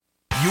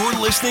You're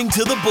listening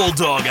to the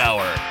Bulldog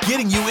Hour,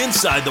 getting you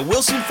inside the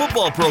Wilson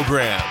football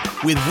program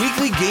with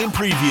weekly game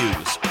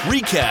previews,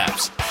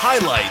 recaps,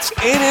 highlights,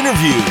 and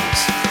interviews.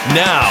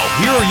 Now,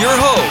 here are your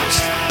hosts,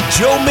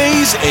 Joe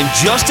Mays and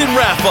Justin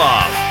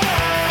Raffoff.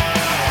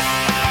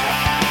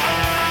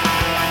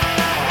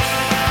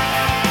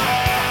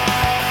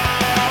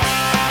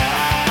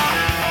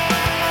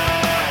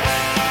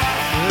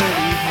 Good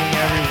evening,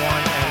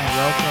 everyone, and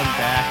welcome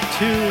back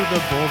to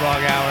the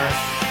Bulldog Hour.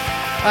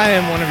 I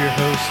am one of your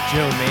hosts,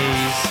 Joe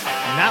Mays.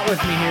 Not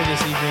with me here this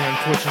evening,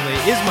 unfortunately,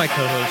 is my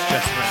co-host,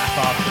 Justin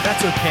Raffoff, but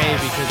that's okay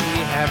because we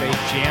have a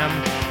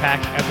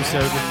jam-packed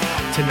episode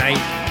tonight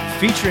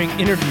featuring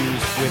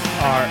interviews with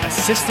our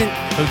assistant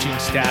coaching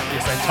staff.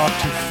 Yes, I talked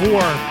to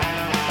four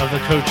of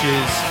the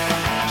coaches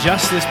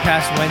just this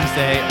past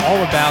Wednesday, all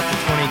about the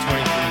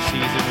 2023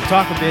 season. We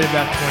talk a bit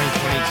about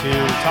 2022,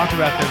 we talk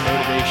about their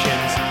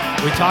motivations,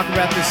 we talk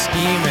about the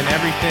scheme and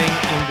everything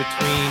in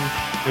between.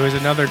 There was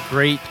another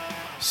great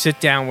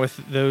sit down with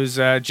those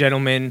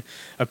gentlemen.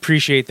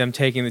 Appreciate them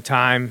taking the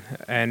time,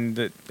 and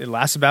it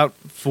lasts about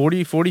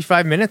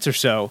 45 minutes or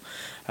so,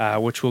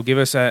 which will give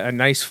us a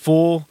nice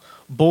full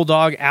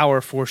Bulldog hour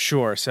for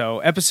sure. So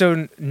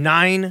episode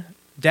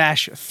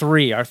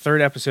 9-3, our third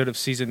episode of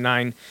season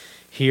 9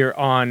 here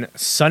on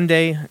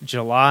Sunday,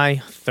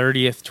 July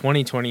 30th,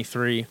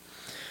 2023.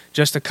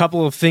 Just a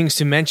couple of things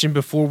to mention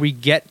before we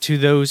get to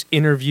those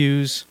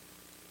interviews.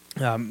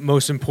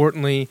 Most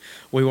importantly,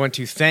 we want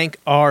to thank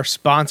our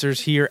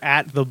sponsors here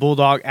at the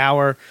Bulldog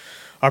Hour.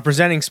 Our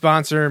presenting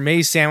sponsor,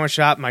 Mays Sandwich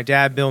Shop, my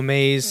dad, Bill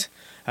Mays,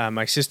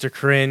 my sister,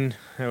 Corinne.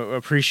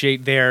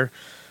 Appreciate their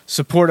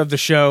support of the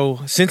show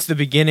since the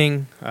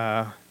beginning.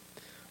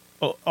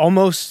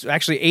 Almost,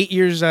 actually 8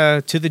 years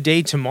to the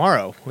day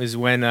tomorrow is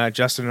when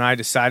Justin and I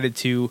decided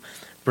to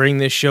bring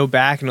this show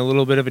back in a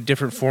little bit of a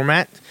different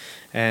format.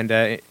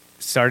 And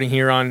starting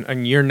here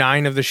on year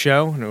 9 of the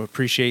show, and I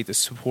appreciate the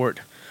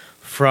support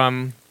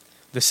from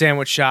the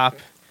Sandwich Shop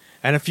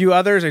and a few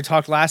others. I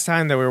talked last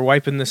time that we were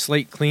wiping the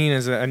slate clean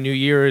as a new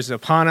year is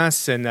upon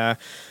us, and the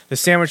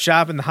Sandwich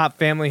Shop and the Hop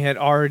family had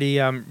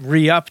already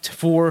re-upped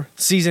for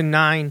season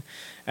 9,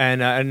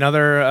 and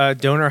another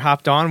donor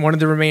hopped on, wanted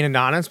to remain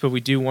anonymous, but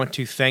we do want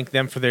to thank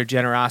them for their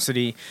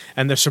generosity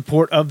and the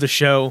support of the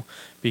show,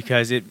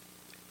 because it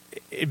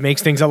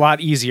makes things a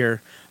lot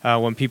easier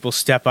when people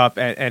step up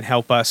and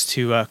help us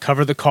to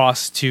cover the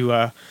costs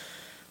to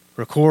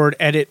record,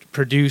 edit,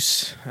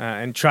 produce,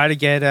 and try to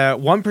get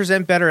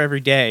 1% better every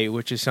day,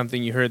 which is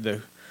something you heard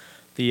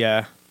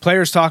the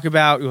players talk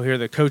about. You'll hear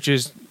the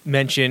coaches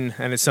mention,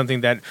 and it's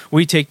something that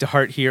we take to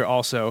heart here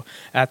also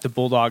at the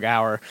Bulldog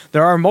Hour.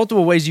 There are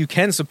multiple ways you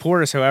can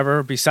support us,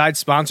 however,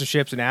 besides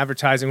sponsorships and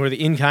advertising or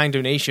the in-kind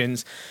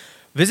donations.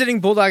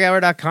 Visiting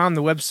BulldogHour.com,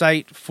 the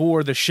website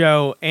for the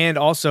show, and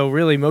also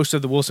really most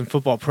of the Wilson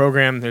football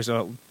program. There's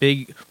a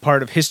big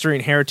part of history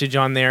and heritage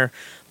on there.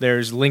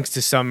 There's links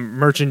to some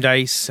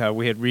merchandise.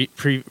 We had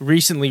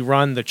recently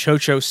run the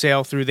Cho-Cho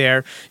sale through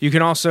there. You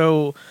can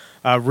also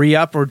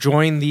re-up or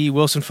join the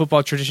Wilson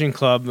Football Tradition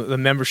Club. The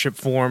membership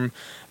form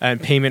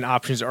and payment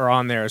options are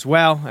on there as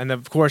well. And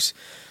of course,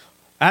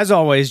 as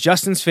always,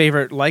 Justin's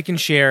favorite, like and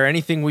share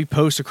anything we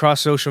post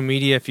across social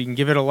media. If you can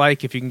give it a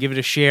like, if you can give it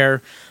a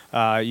share,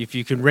 if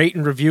you can rate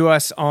and review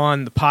us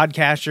on the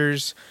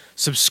podcasters,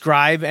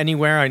 subscribe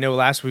anywhere. I know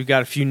last week we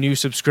got a few new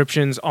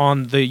subscriptions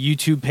on the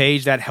YouTube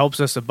page. That helps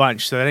us a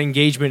bunch. So that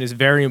engagement is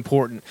very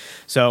important.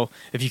 So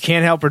if you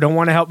can't help or don't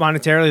want to help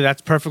monetarily,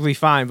 that's perfectly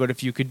fine. But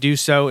if you could do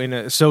so in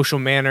a social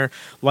manner,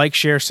 like,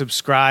 share,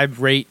 subscribe,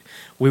 rate,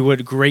 we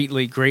would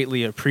greatly,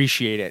 greatly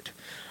appreciate it.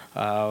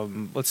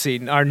 Let's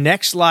see. Our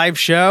next live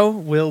show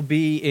will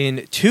be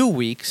in 2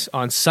 weeks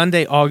on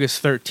Sunday,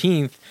 August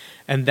 13th,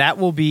 and that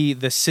will be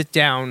the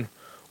sit-down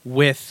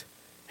with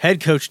head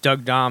coach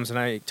Doug Doms, and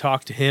I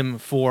talked to him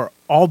for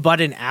all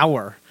but an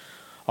hour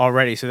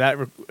already. So that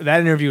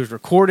interview is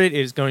recorded.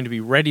 It is going to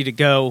be ready to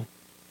go,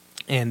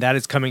 and that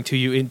is coming to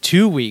you in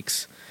 2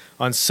 weeks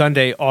on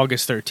Sunday,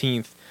 August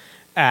 13th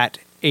at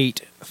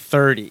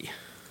 8:30.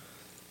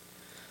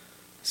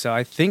 So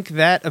I think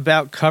that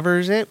about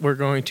covers it. We're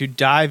going to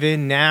dive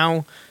in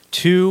now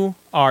to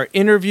our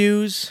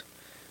interviews.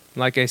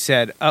 Like I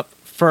said, up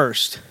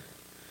first,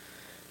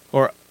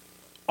 or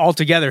all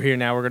together here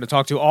now, we're going to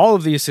talk to all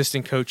of the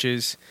assistant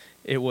coaches.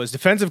 It was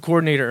defensive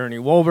coordinator Ernie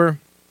Wolber,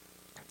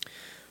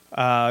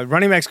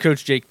 running backs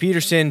coach Jake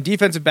Peterson,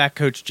 defensive back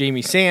coach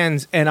Jamie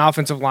Sands, and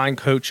offensive line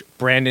coach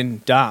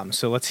Brandon Doms.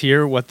 So let's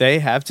hear what they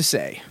have to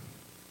say.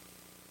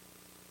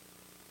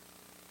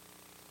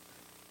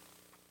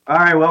 All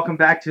right, welcome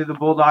back to the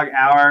Bulldog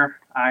Hour.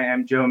 I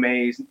am Joe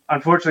Mays.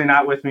 Unfortunately,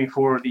 not with me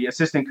for the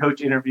assistant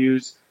coach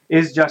interviews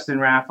is Justin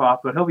Raffoff,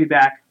 but he'll be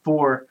back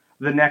for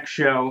the next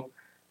show.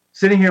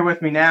 Sitting here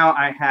with me now,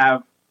 I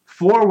have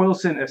 4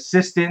 Wilson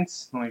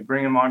assistants. Let me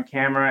bring them on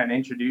camera and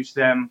introduce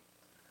them.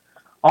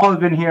 All have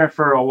been here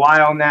for a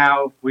while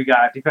now. We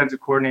got defensive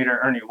coordinator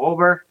Ernie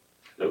Wolber,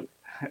 Hello.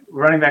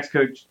 Running backs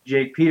coach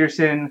Jake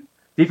Peterson,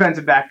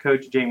 defensive back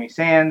coach Jamie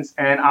Sands,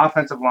 and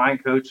offensive line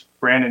coach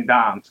Brandon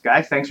Doms.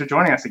 Guys, thanks for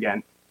joining us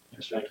again.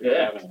 Thank you for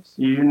having us.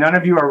 None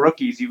of you are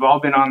rookies. You've all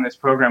been on this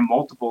program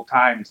multiple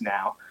times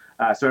now.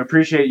 So I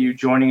appreciate you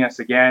joining us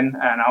again.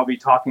 And I'll be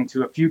talking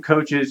to a few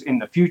coaches in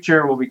the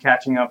future. We'll be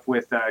catching up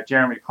with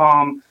Jeremy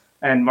Palm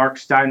and Mark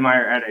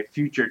Steinmeier at a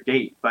future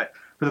date. But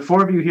for the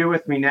four of you here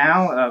with me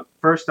now,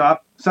 first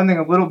up, something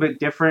a little bit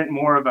different,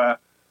 more of a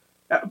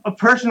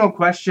personal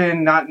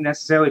question, not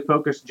necessarily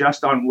focused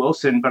just on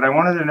Wilson, but I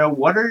wanted to know,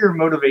 what are your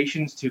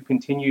motivations to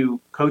continue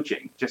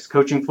coaching, just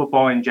coaching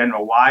football in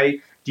general? Why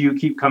do you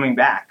keep coming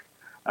back?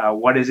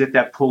 What is it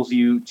that pulls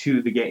you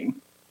to the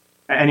game?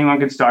 Anyone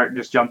can start.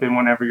 Just jump in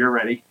whenever you're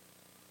ready.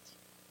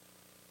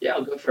 Yeah,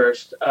 I'll go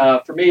first.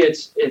 For me,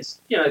 it's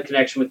a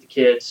connection with the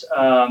kids.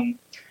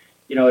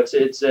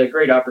 It's a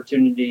great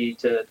opportunity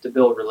to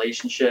build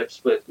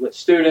relationships with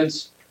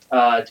students,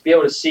 to be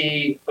able to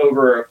see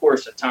over a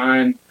course of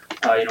time.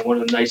 One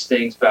of the nice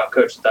things about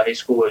coaching at the high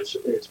school is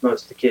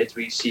most of the kids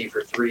we see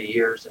for 3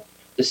 years, and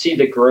to see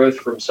the growth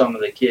from some of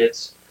the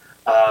kids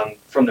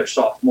from their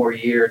sophomore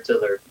year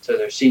to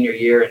their senior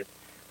year, and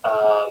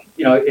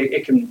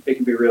it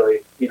can be really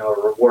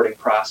a rewarding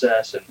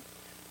process, and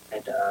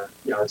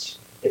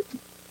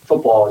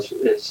football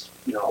is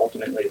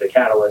ultimately the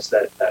catalyst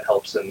that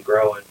helps them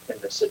grow in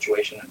this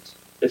situation.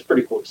 It's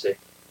pretty cool to see.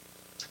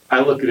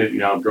 I look at it,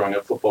 growing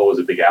up, football was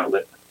a big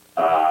outlet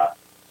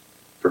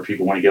for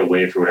people want to get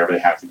away from whatever they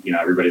have to.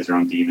 Everybody has their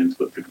own demons,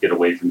 but people get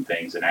away from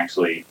things. And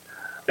actually,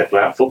 if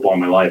without football in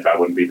my life, I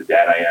wouldn't be the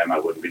dad I am. I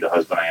wouldn't be the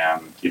husband I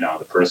am.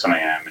 The person I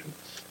am. And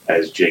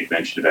as Jake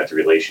mentioned about the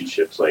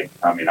relationships,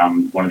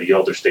 I'm one of the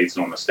elder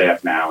statesmen on the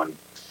staff now, and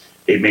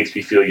it makes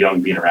me feel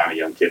young being around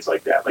young kids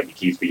like that. Like, it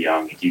keeps me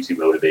young, it keeps me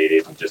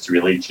motivated, and just the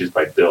relationships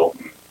I built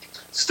and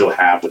still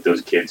have with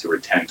those kids who were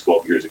 10,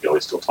 12 years ago. I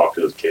still talk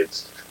to those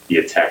kids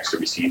via text, or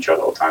we see each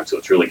other all the time. So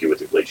it's really good with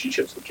the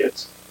relationships with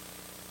kids.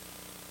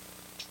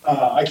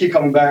 I keep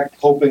coming back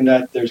hoping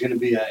that there's going to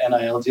be an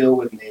NIL deal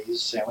with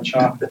Maze Sandwich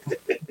Shop.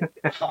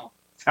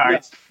 Sorry,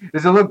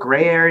 there's a little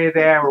gray area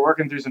there. We're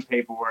working through some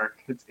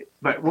paperwork,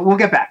 but we'll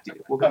get back to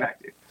you.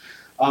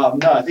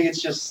 No, I think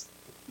it's just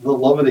the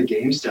love of the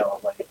game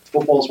still. Like,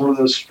 football is one of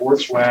those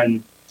sports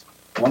when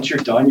once you're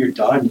done, you're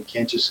done. You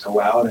can't just go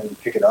out and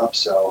pick it up.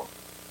 So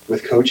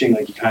with coaching,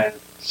 you kind of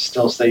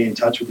still stay in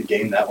touch with the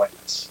game that way.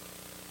 It's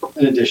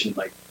in addition,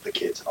 the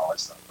kids and all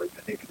that stuff. I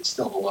think it's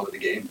still the love of the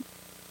game.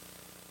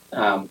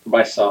 For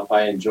myself,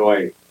 I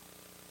enjoy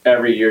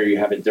every year you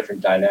have a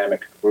different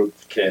dynamic group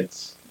of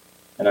kids,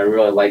 and I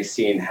really like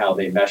seeing how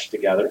they mesh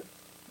together.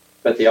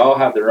 But they all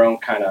have their own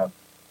kind of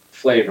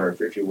flavor,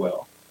 if you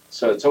will.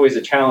 So it's always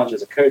a challenge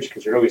as a coach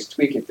because you're always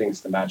tweaking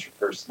things to match your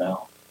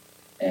personnel.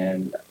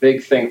 And a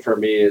big thing for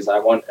me is I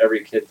want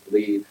every kid to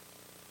leave,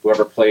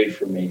 whoever played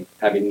for me,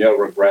 having no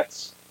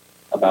regrets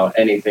about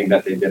anything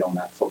that they did on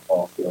that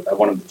football field. I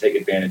want them to take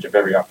advantage of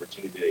every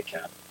opportunity they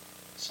can.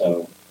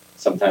 So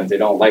sometimes they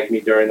don't like me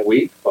during the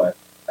week, but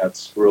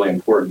that's really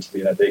important to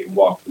me that they can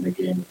walk from the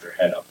game with their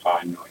head up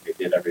high, knowing they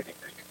did everything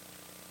they could.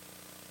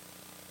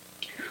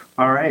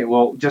 All right.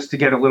 Well, just to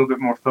get a little bit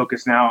more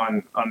focused now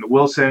on the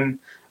Wilson,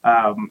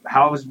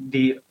 how's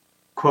the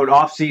quote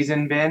off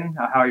season been?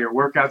 How your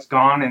workouts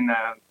gone in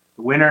the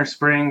winter,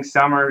 spring,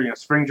 summer?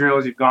 Spring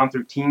drills. You've gone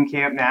through team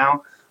camp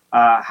now.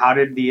 How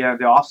did the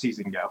off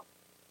season go?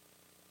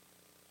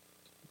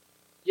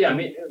 Yeah,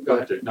 go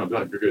ahead. No, go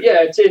ahead. You're good.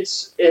 Yeah,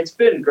 it's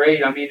been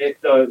great.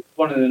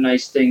 One of the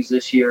nice things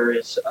this year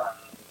is,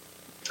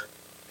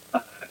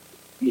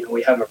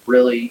 we have a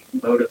really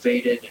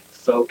motivated and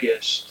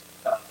focused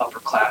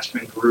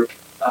upperclassmen group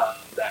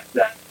that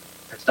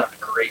has done a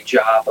great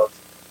job of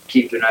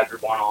keeping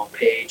everyone on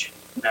page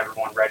and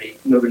everyone ready,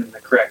 moving in the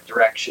correct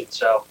direction.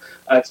 So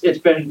it's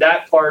been,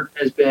 that part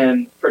has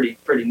been pretty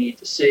neat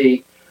to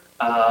see,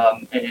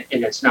 and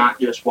it's not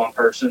just one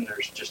person.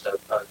 There's just a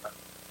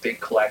big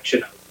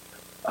collection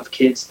of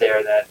kids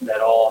there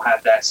that all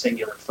have that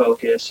singular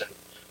focus, and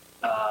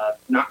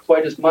not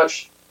quite as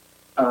much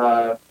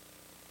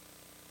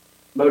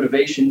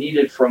motivation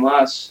needed from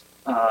us.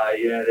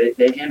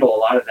 They handle a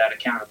lot of that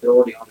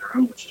accountability on their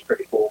own, which is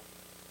pretty cool.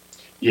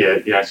 Yeah,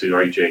 you're absolutely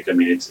right, Jake.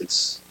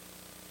 It's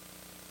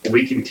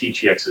we can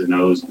teach X's and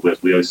O's.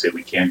 We always say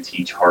we can't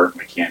teach heart,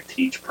 we can't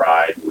teach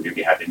pride. We're going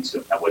to have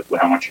into how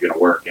much you're going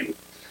to work, and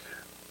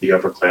the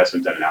upperclassmen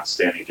have done an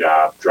outstanding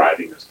job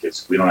driving those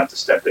kids. We don't have to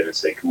step in and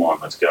say, come on,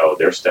 let's go.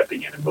 They're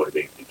stepping in and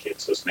motivating the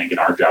kids. So it's making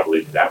our job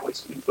leading that way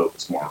so we can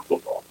focus more on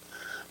football.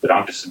 But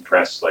I'm just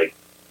impressed,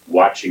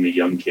 watching the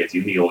young kids,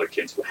 even the older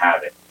kids who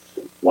have it,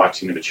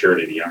 watching the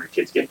maturity of the younger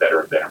kids get better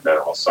and better and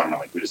better all summer.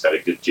 We just had a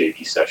good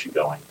JV session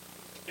going.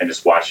 And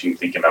just watching,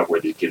 thinking about where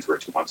these kids were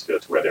 2 months ago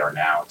to where they are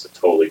now, it's a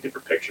totally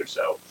different picture.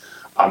 So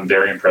I'm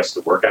very impressed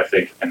with the work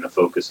ethic and the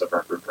focus of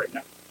our group right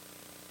now.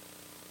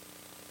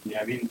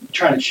 Yeah,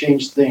 trying to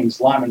change things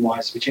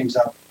lineman-wise. We changed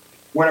up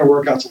winter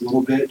workouts a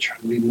little bit,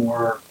 trying to be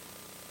more,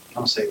 I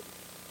don't say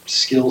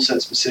skill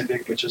set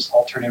specific, but just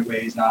alternate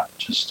ways, not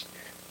just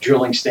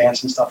drilling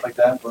stance and stuff like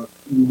that, but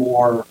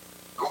more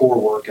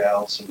core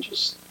workouts and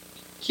just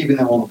keeping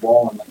them on the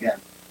ball. And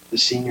again, the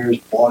seniors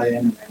bought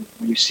in, and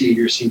when you see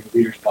your senior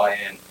leaders buy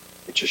in,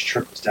 it just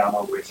trickles down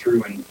all the way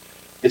through. And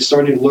it's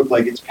starting to look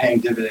like it's paying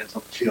dividends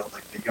on the field.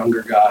 Like the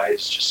younger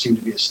guys just seem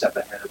to be a step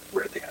ahead of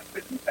where they have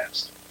been in the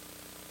past.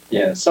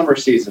 Yeah, summer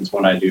season's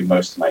when I do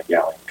most of my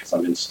yelling because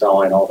I'm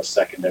installing all the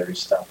secondary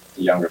stuff.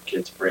 The younger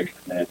kids breaking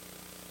them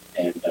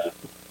in.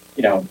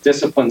 And,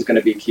 discipline's going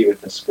to be key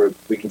with this group.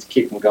 We can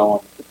keep them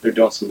going. They're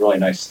doing some really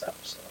nice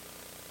stuff. So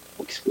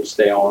we'll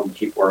stay on,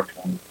 keep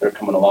working. They're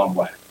coming a long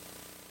way.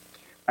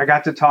 I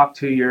got to talk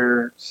to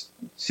your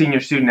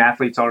senior student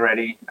athletes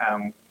already.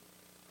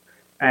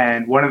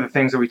 And one of the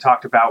things that we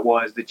talked about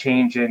was the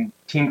change in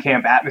team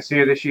camp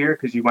atmosphere this year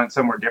because you went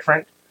somewhere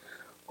different.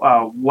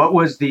 What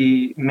was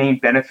the main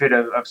benefit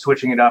of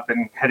switching it up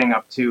and heading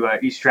up to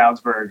East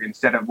Stroudsburg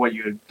instead of what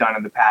you had done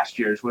in the past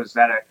years? Was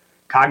that a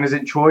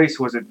cognizant choice?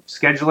 Was it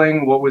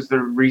scheduling? What was the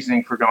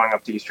reasoning for going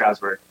up to East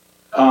Stroudsburg?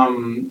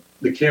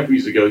 The camp we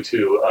used to go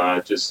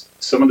to, just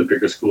some of the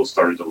bigger schools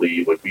started to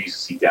leave. Like we used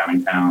to see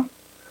Downingtown,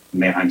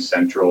 Manheim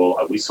Central.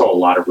 We saw a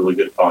lot of really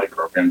good quality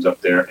programs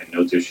up there, and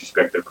no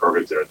disrespect to the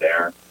programs that are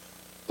there.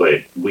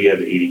 But we had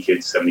 80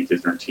 kids, 70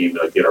 kids on our team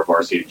to get our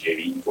varsity and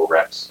JV equal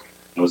reps.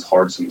 It was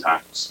hard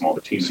sometimes with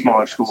smaller teams.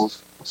 Smaller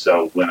schools.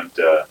 So went up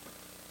to,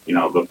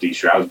 go up to East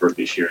Stroudsburg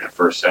this year. In the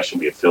first session,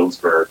 we had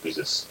Phillipsburg, who's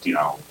this,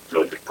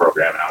 really good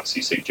program, and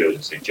obviously St. Joe's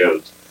and St.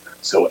 Joe's.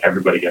 So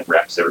everybody got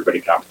reps,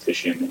 everybody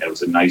competition, and it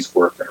was a nice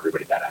work for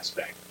everybody that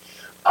aspect.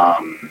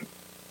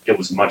 It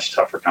was much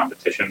tougher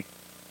competition,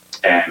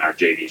 and our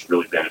JVs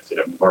really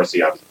benefited.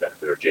 Varsity obviously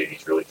benefited. Our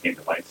JVs really came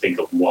to life. I think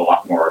a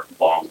lot more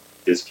along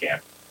this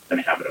camp than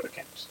they have at other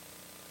camps.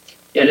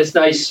 Yeah, and it's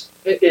nice.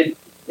 It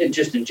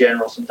just in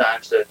general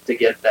sometimes to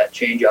get that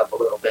change up a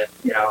little bit,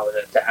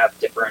 to have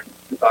different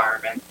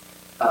environment.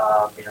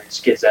 These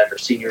kids that are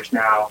seniors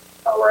now,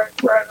 we're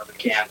at other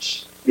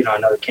camps,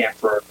 another camp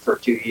for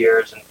 2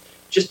 years, and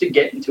just to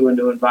get into a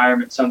new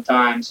environment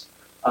sometimes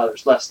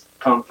there's less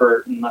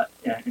comfort and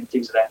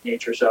things of that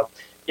nature. So,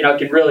 it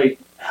can really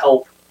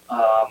help,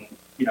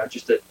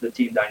 just the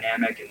team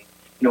dynamic,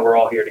 and, we're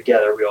all here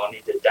together. We all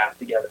need to adapt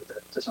together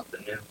to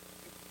something new.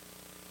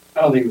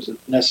 I don't think it was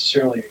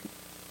necessarily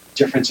a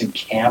difference in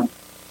camp,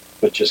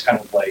 but just kind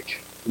of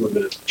like a little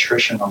bit of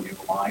attrition on the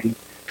line.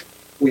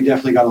 We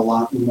definitely got a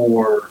lot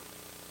more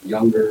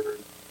younger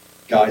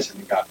guys and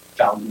we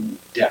found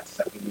depth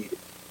that we needed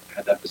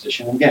at that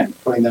position. And again,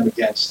 putting them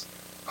against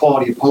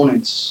quality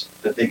opponents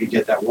that they could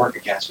get that work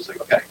against was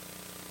like, okay,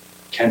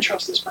 can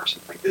trust this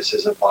person. Like this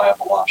is a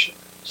viable option.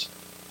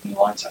 On the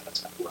line side,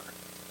 that's going to work.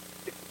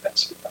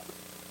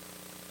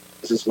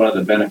 This is one of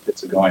the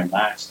benefits of going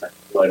last. I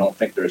really don't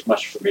think there's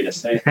much for me to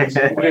say.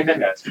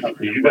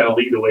 You got to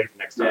lead the way for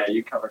next time. Yeah,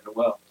 you covered it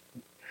well.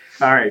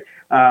 All right.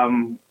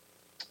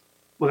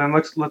 Well, then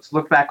let's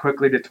look back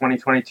quickly to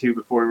 2022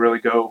 before we really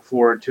go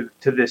forward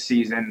to this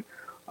season.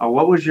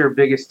 What was your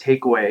biggest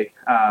takeaway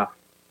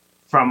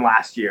from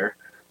last year?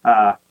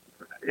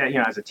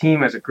 As a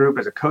team, as a group,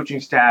 as a coaching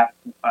staff,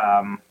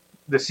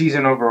 the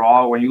season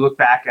overall. When you look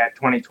back at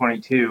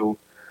 2022,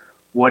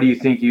 what do you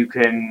think you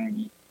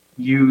can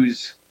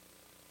use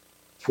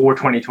for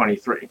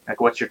 2023? Like,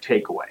 what's your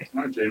takeaway?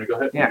 All right, Jamie, go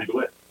ahead. Yeah. Go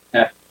ahead.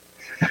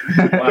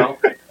 Yeah. Well,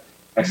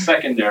 my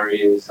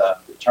secondary is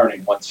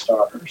returning one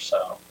starter,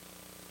 so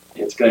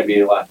it's going to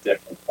be a lot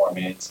different for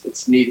me.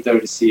 It's neat, though,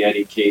 to see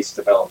Eddie Case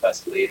develop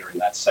as a leader in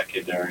that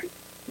secondary.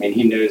 I mean,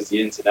 he knows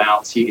the ins and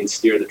outs. He can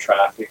steer the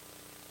traffic.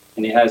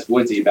 And he has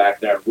Woodsy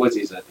back there.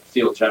 Woodsy's a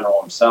field general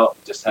himself.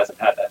 He just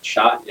hasn't had that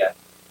shot yet,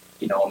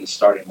 in the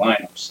starting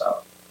lineup.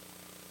 So,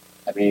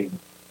 I mean,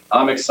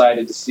 I'm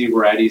excited to see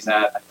where Eddie's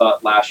at. I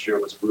thought last year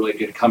was a really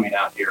good coming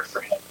out year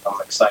for him.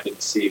 I'm excited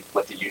to see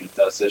what the unit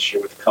does this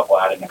year with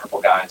adding a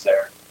couple guys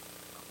there.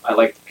 I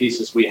like the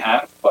pieces we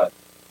have, but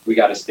we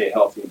got to stay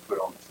healthy and put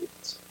on the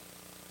fields.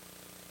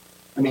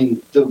 I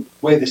mean, the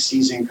way the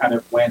season kind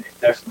of went,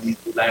 it definitely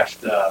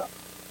left a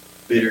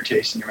bitter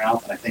taste in your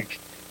mouth, and I think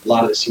a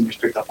lot of the seniors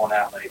picked up on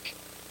that, like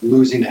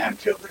losing to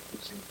Hempfield, like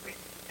losing to Lee,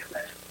 and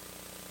then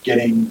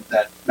getting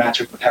that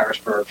matchup with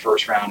Harrisburg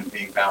first round and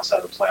being bounced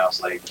out of the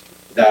playoffs like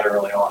that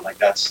early on. Like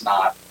that's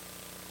not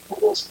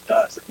what Wilson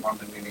does. Like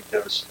normally we make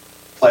those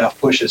playoff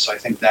pushes, so I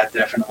think that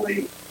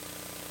definitely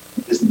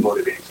is the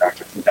motivating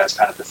factor. I think that's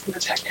kind of the thing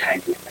that's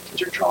hanging that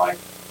kids are drawing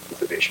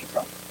motivation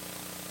from.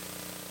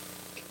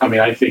 I mean,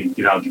 I think,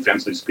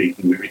 defensively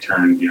speaking, we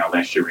returned,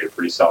 last year we had a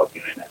pretty solid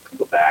unit that can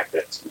go back.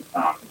 That's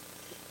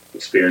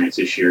experience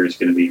this year is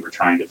going to be, we're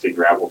trying to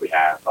figure out what we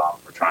have.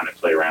 We're trying to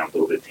play around a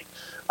little bit.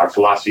 Our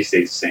philosophy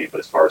stays the same, but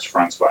as far as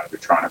front squad, we're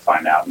trying to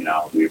find out, we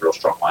have real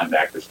strong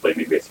linebackers, play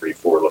maybe a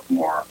 3-4 look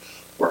more,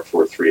 or a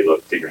 4-3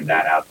 look, figuring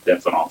that out.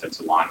 Depth on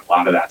offensive line, a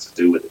lot of that's to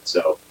do with it.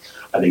 So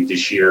I think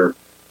this year,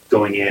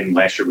 going in,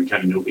 last year we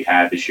kind of knew what we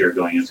had. This year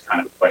going in is kind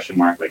of a question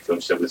mark, like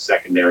Coach said, with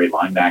secondary,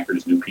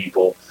 linebackers, new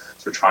people.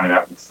 So we're trying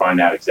to find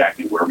out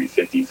exactly where we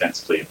fit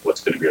defensively and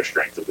what's going to be our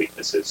strengths and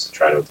weaknesses to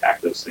try to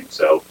attack those things.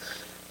 So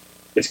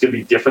it's going to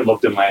be different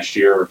look than last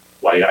year.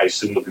 Well, I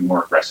assume we'll be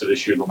more aggressive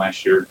this year than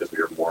last year because we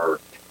were more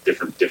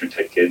different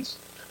type kids.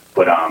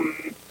 But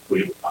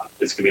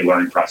it's going to be a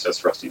learning process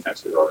for us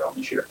defensively early on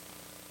this year.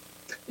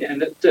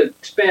 And to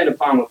expand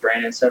upon what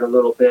Brandon said a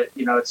little bit,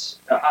 it's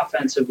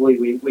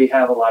offensively we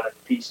have a lot of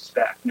the pieces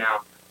back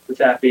now. With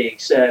that being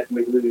said,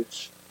 we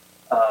lose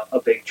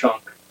a big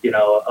chunk,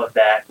 of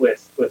that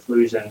with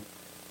losing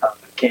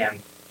Cam,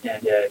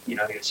 and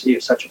he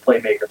was such a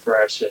playmaker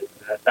for us.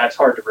 That's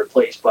hard to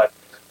replace, but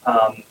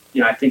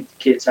I think the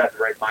kids have the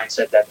right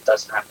mindset that it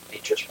doesn't have to be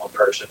just one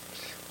person.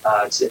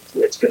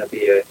 It's going to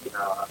be a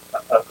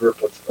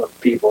group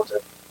of people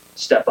to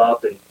step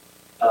up, and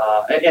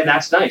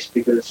that's nice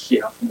because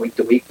from week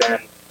to week,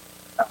 then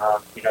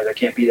there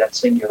can't be that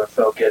singular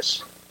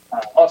focus.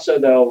 Also,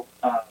 though,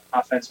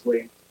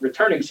 offensively,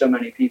 returning so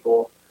many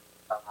people,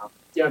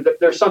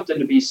 there's something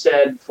to be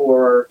said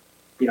for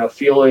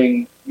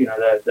feeling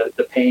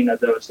the pain of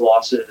those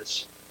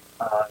losses.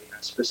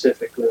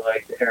 Specifically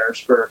like the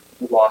Harrisburg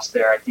loss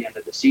there at the end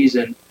of the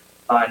season,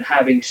 and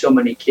having so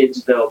many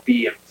kids though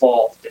be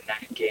involved in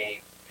that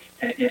game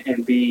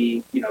and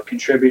be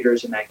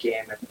contributors in that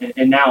game,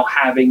 and now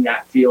having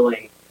that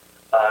feeling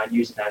and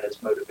using that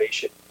as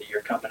motivation that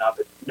you're coming up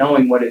and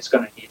knowing what it's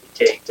going to need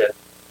to take to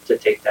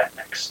take that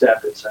next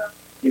step is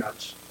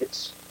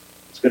it's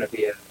going to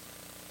be a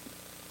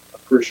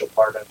crucial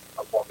part of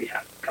what we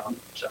have to come.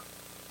 So.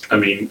 I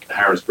mean,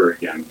 Harrisburg,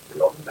 again,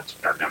 that's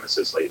our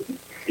nemesis lately.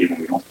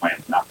 Even we don't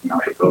plan not to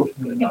COVID,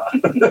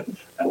 but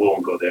we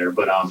won't go there.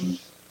 But,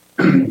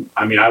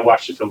 I mean, I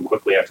watched the film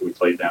quickly after we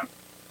played them,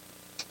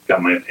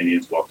 got my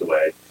opinions, walked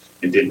away,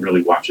 and didn't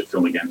really watch the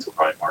film again until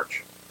probably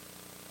March.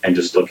 And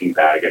just looking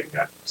back, I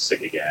got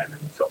sick again and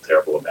felt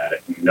terrible about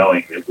it. And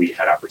knowing that we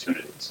had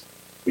opportunities,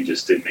 we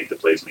just didn't make the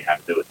plays we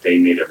had to do it. They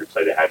made every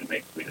play they had to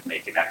make, we didn't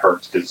make, and that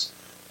hurts because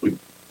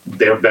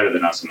they're better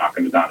than us. I'm not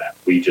going to deny that.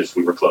 We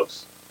were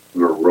close.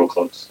 We were real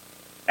close.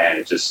 And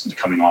it just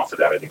coming off of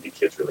that, I think the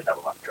kids really have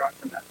a lot of drive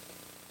from that.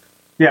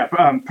 Yeah,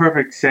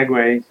 perfect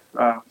segue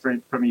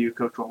from you,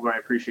 Coach Wolver. I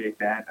appreciate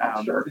that.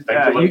 Sure.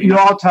 You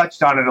all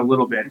touched on it a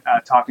little bit,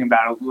 talking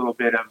about a little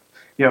bit of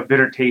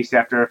bitter taste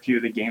after a few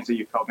of the games that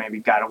you felt maybe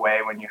got away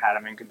when you had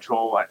them in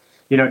control. But,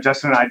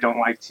 Justin and I don't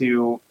like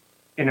to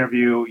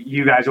interview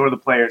you guys or the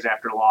players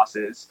after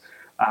losses.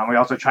 We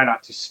also try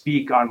not to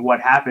speak on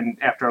what happened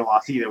after a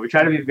loss either. We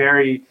try to be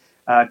very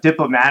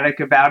diplomatic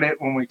about it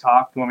when we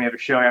have a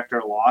show after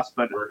a loss,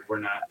 but we're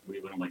not. We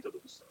wouldn't like to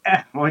lose.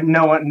 Well,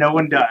 no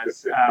one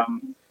does.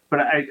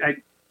 But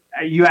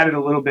you added a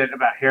little bit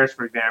about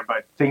Harrisburg there,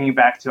 but thinking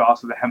back to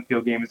also the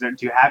Hempfield game,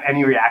 do you have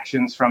any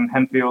reactions from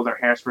Hempfield or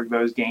Harrisburg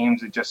those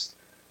games? It just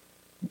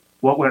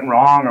what went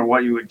wrong, or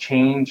what you would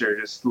change, or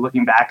just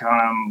looking back on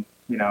them,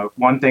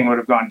 one thing would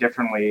have gone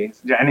differently.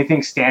 Did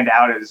anything stand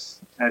out as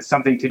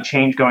something to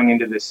change going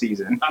into this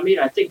season? I mean,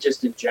 I think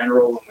just in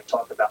general, when we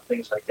talk about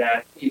things like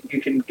that, you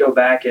can go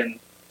back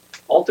and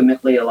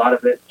ultimately a lot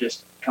of it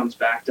just comes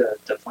back to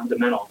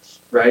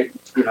fundamentals, right?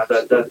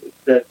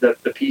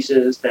 The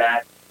pieces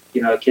that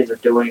kids are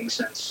doing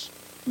since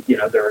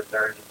they're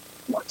in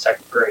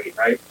second grade,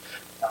 right?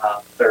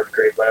 Third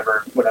grade,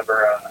 whatever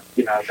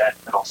that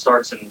all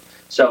starts. And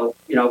so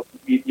you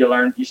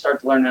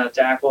start to learn how to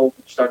tackle,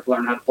 you start to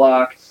learn how to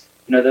block,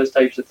 those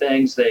types of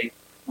things. It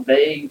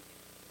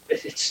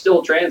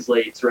still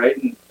translates, right?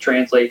 And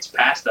translates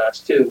past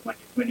us too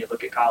when you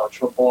look at college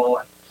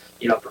football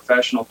and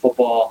professional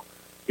football.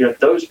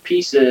 Those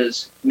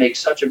pieces make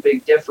such a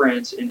big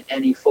difference in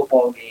any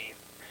football game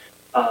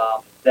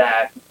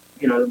that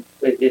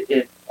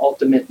it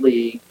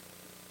ultimately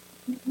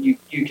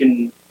you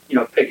can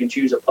pick and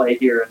choose a play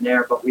here and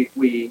there, but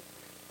we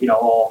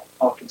all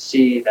can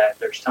see that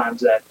there's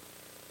times that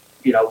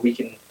we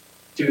can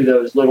do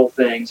those little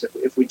things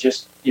if we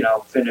just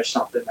finish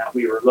something that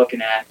we were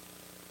looking at.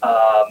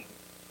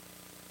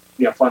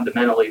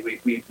 Fundamentally,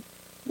 we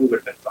would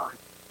have been fine.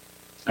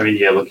 I mean,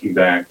 looking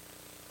back,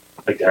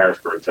 like the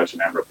Harrisburg, touching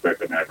that real quick,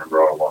 I mean, I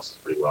remember all the losses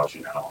pretty well, as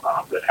you know.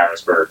 But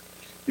Harrisburg,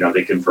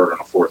 they convert on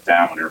a fourth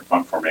down when they're in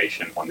punt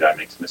formation. One guy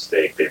makes a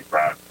mistake. They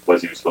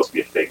wasn't even supposed to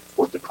be a fake.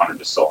 Fourth, the punter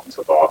just saw and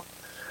took off.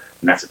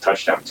 And that's a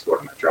touchdown we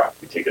scored on that drive.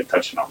 We take a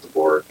touchdown off the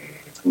board,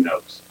 and who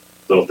knows?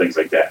 Little things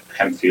like that.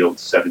 Hempfield,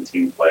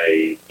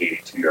 17-play,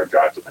 82-yard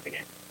drive to win the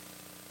game.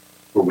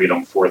 Where we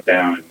don't fourth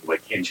down and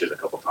inches a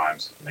couple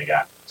times, and they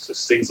got it. So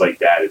things like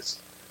that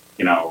is,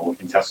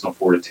 intestinal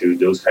fortitude,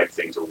 those type of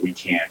things where we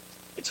can't.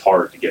 It's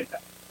hard to get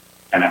that,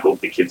 and I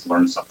hope the kids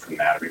learn something from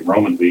that. I mean,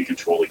 Roman, we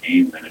control the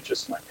game, and it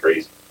just went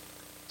crazy.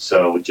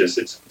 So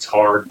it's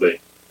hard, but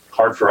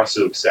hard for us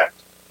to accept.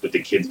 But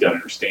the kids got to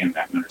understand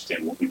that and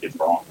understand what we did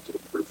wrong to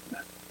improve from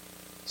that.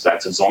 So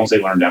that's as long as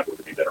they learn that, we're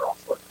going to be better off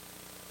for it.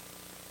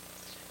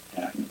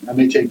 Yeah, I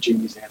may take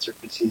Jamie's answer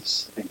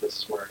because I think this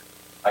is where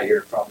I hear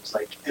it from. It's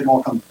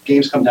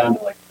games come down to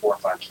 4 or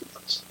 5 key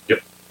plays.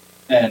 Yep.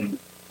 And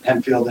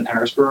Hempfield and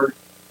Harrisburg,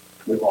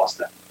 we lost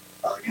them.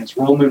 Against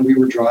Roman, we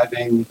were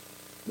driving.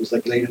 It was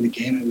late in the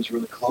game, and it was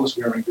really close.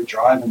 We were having a good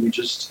drive, and we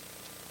just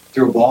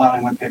threw a ball out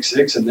and went pick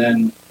 6, and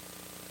then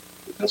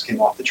the Bills came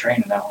off the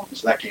train, and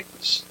that game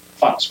was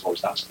final score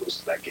was not as close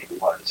as that game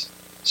was.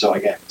 So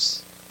again,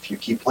 it's a few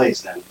key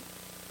plays. Then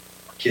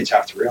our kids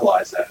have to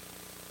realize that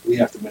we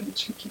have to win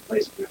those few key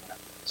plays if we want to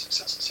have a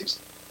successful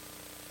season.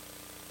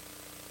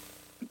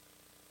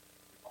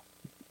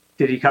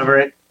 Did he cover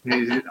it?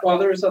 Well,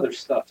 there was other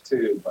stuff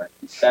too, but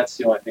that's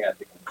the only thing I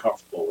think I'm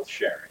comfortable with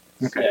sharing.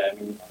 Okay. Yeah, I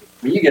mean,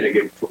 when you get a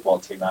good football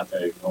team out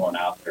there going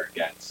out there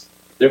against,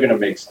 they're going to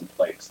make some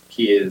plays. The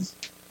key is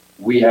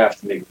we have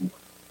to make them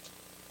work.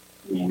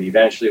 I mean,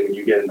 eventually when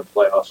you get into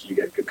playoffs, you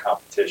get good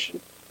competition.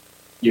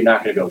 You're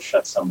not going to go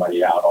shut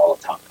somebody out all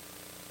the time.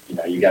 You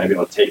know, you got to be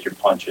able to take your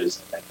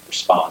punches and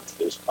respond to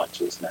those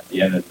punches. And at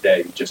the end of the day,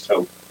 you just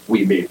hope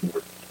we made them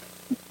work.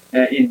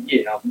 And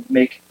you know,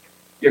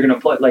 you're going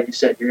to play, like you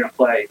said, you're going to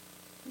play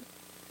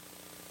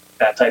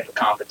that type of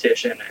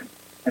competition,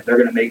 and they're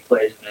going to make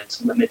plays, and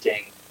it's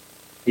limiting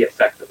the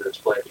effect of those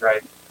plays,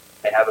 right?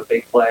 They have a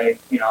big play,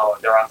 you know,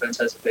 their offense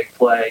has a big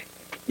play,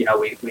 you know,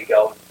 we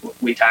go,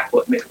 we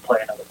tackle it, make a play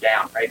another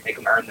down, right? Make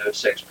them earn those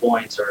 6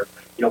 points, or,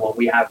 you know, when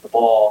we have the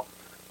ball,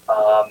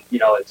 you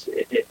know,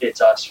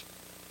 it's us,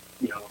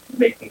 you know,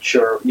 making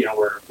sure, you know,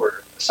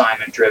 we're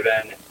assignment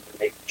driven and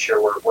making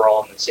sure we're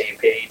all on the same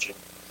page,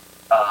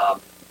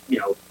 and, you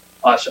know,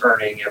 us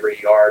earning every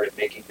yard and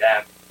making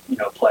them, you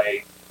know,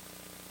 play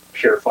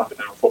pure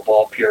fundamental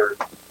football, pure,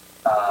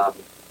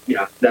 you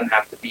know, them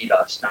have to beat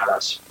us, not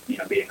us, you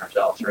know, beating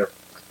ourselves, really.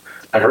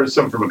 I heard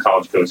something from a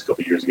college coach a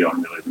couple of years ago,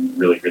 and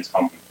really hits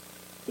home.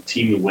 The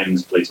team who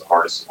wins plays the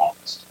hardest,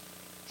 longest.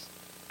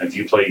 And if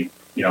you play,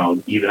 you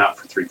know, even out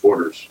for 3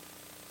 quarters,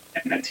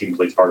 and that team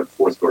plays hard at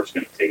the 4th quarter, it's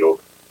going to take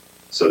over.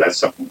 So that's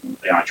something,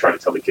 you know, I try to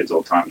tell the kids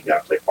all the time: you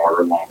got to play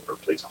harder, longer.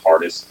 Plays the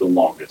hardest, the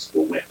longest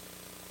will win.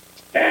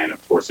 And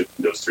of course, if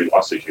those 3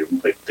 losses,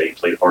 they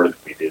played harder than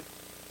we did,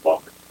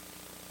 longer.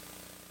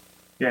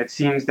 Yeah, it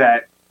seems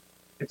that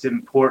it's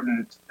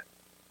important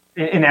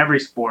in every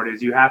sport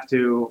is you have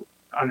to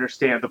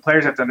understand, the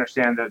players have to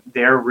understand that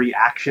their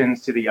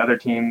reactions to the other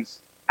team's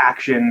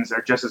actions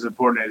are just as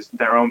important as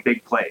their own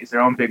big plays,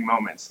 their own big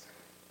moments.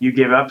 You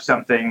give up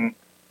something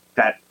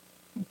that,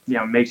 you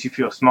know, makes you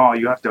feel small,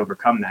 you have to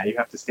overcome that. You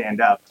have to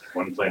stand up.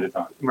 One play at a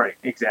time. Right,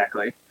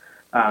 exactly.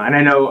 And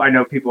I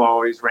know people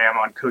always ram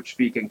on coach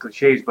speak and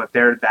cliches, but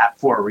they're that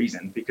for a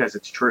reason, because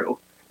it's true.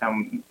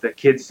 The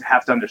kids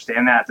have to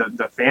understand that.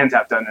 The fans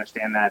have to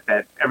understand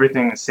that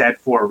everything is said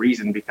for a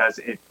reason, because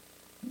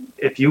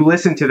if you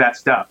listen to that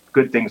stuff,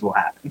 good things will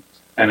happen.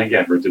 And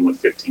again, we're dealing with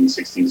 15,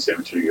 16,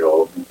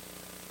 17-year-old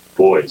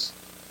boys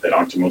that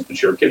aren't the most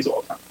mature kids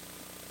all the time.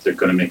 They're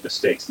going to make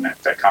mistakes, and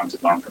that comes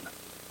to learn from them.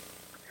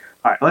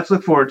 All right, let's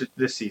look forward to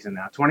this season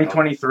now,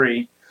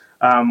 2023.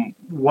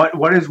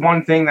 What is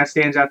one thing that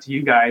stands out to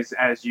you guys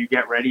as you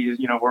get ready?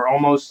 You know, we're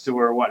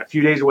a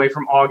few days away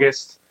from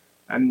August,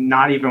 and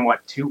not even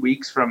 2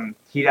 weeks from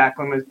heat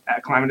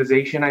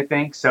acclimatization, I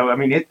think. So I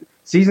mean,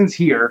 season's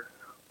here.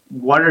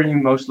 What are you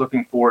most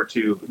looking forward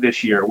to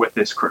this year with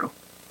this crew?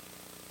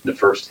 The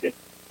first hit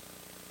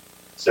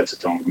sets a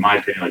tone. In my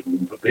opinion, like,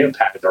 we have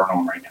Pat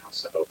Darnold right now,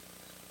 so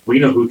we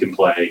know who can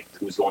play,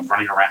 who's going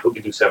running around, who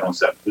can do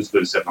 7-on-7, who's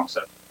good at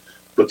 7-on-7.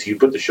 But you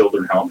put the shoulder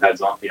and helmet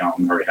pads on, you know,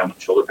 or helmet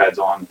and shoulder pads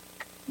on,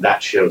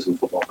 that shows who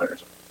football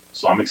players are.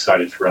 So I'm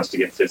excited for us to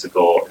get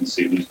physical and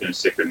see who's going to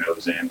stick their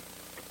nose in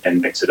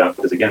and mix it up.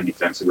 Because again,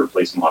 defensive, we're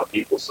replacing a lot of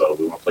people, so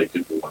we want to play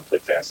good, we want to play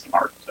fast and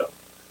hard. So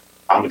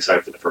I'm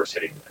excited for the first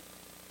hitting.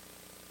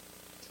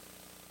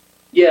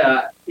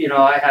 Yeah, you know,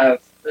 I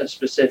have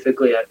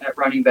specifically at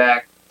running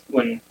back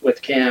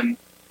with Cam,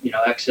 you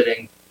know,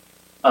 exiting,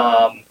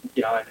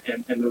 you know,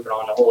 and moving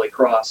on to Holy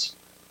Cross.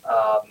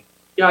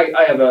 You know,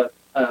 I have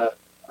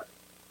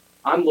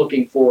I'm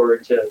looking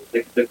forward to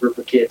the group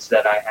of kids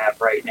that I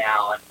have right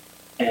now,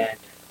 and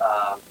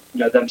you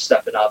know, them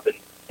stepping up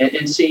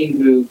and seeing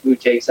who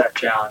takes that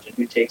challenge and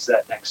who takes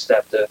that next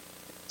step to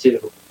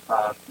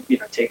you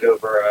know, take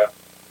over.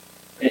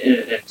 And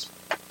it's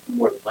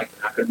more than likely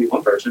not going to be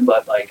one person,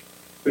 but like,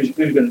 who's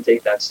going to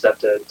take that step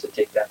to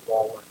take that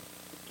role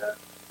and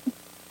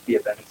be a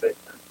benefit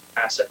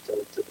asset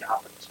to the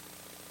offense.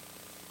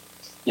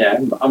 Yeah,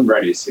 I'm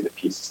ready to see the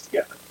pieces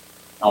together.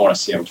 I want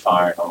to see them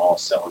firing on all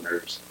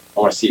cylinders. I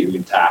want to see who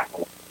can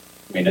tackle.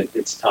 I mean,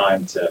 it's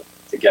time to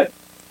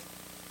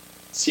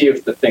see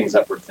if the things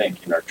that we're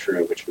thinking are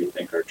true, which we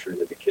think are true,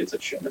 that the kids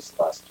have shown us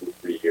the last 2 or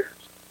 3 years.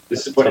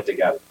 Let's put it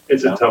together.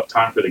 It's a tough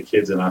time for the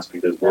kids and us,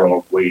 because we're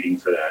all waiting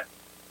for that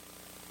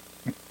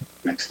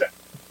next step.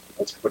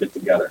 Let's put it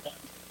together.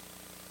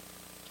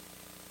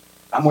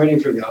 I'm waiting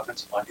for the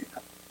offensive line.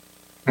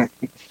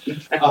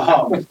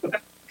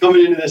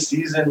 Coming into this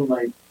season,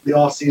 like the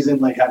off season,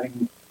 like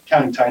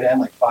counting tight end,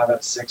 like 5 out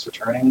of 6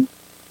 returning.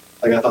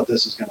 Like, I thought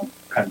this was gonna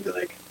kind of be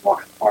like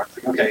walk in the park.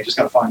 Like, okay, you just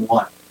gotta find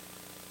one.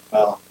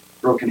 Well,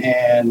 broken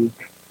hand,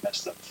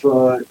 messed up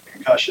foot,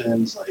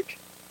 concussions. Like,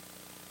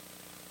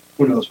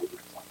 who knows what we're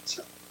gonna find?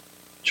 So,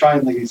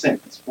 trying, like you said,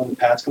 it's when the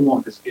pads come on.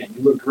 Because again,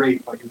 you look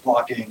great, but you're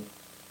blocking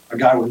a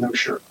guy with no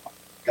shirt on,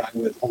 a guy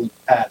with only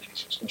a pad, and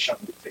he's just gonna shove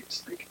it in your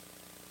face. Like,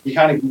 you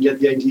kind of can get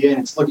the idea, and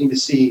it's looking to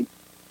see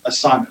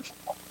assignment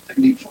football,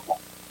 technique football.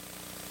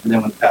 And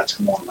then when the pads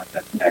come on, like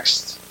that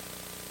next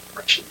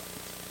direction.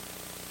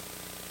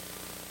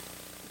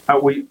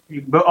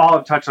 You all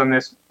have touched on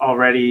this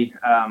already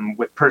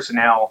with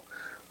personnel.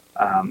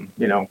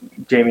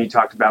 Jamie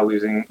talked about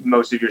losing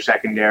most of your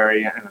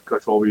secondary, and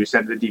Coach Wolver, you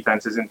said the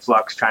defense is in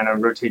flux, trying to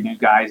rotate new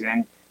guys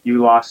in.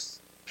 You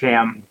lost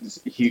Cam,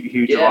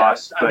 huge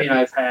loss. I mean,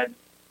 I've had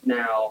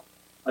now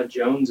a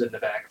Jones in the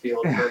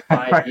backfield for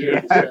 5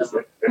 years.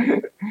 So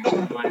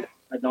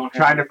I don't have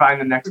trying to find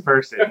the next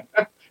person.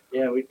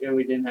 Yeah, we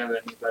didn't have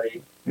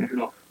anybody.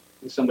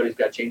 Somebody's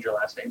got to change your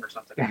last name or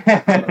something.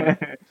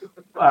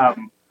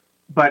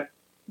 But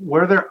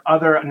were there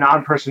other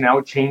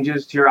non-personnel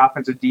changes to your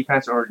offensive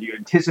defense, or do you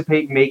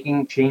anticipate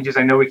making changes?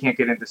 I know we can't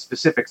get into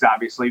specifics,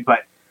 obviously,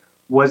 but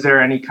was there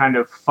any kind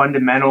of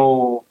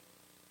fundamental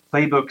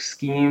playbook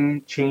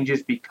scheme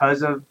changes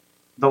because of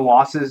the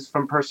losses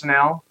from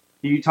personnel?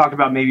 You talked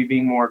about maybe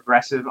being more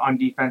aggressive on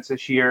defense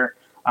this year.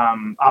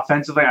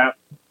 Offensively, I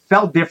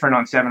felt different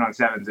on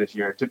 7-on-7s this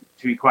year, to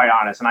be quite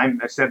honest.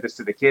 And I said this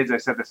to the kids, I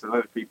said this to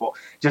other people.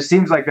 Just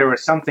seems like there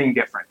was something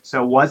different.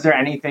 So was there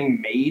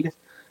anything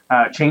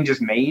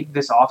changes made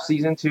this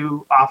offseason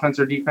to offense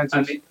or defense?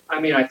 I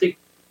mean, I think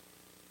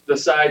the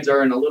sides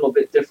are in a little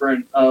bit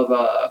different of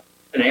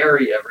an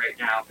area right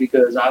now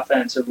because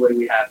offensively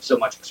we have so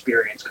much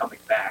experience coming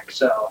back.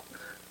 So,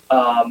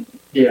 I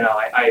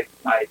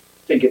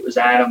think it was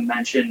Adam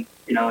mentioned,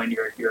 in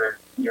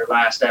your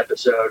last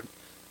episode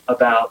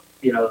about,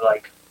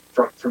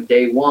 from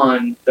day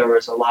one, there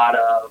was a lot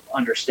of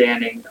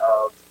understanding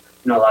of,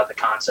 a lot of the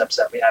concepts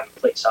that we have in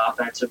place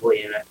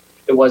offensively, and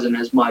it wasn't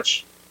as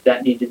much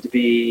that needed to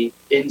be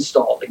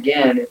installed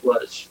again. It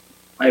was,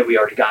 hey, we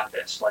already got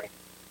this.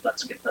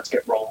 Let's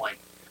get rolling.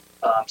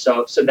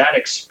 So that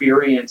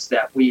experience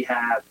that we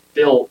have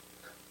built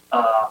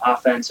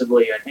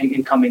offensively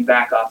and coming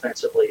back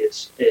offensively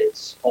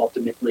is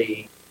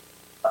ultimately,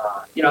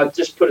 it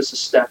just put us a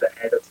step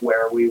ahead of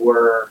where we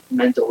were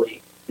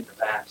mentally in the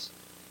past.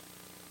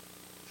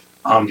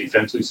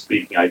 Defensively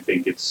speaking, I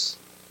think it's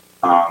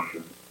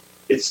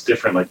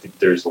different.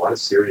 There's a lot of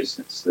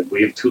seriousness.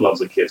 We have two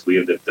levels of kids. We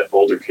have the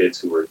older kids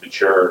who are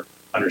mature,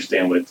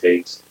 understand what it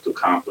takes to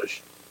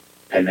accomplish,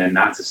 and then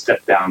not to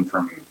step down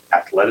from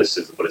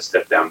athleticism, but to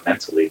step down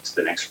mentally to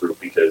the next group.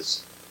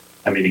 Because,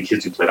 the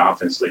kids who played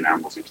offensively now are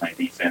mostly playing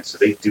defense, so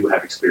they do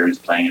have experience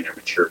playing, and they're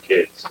mature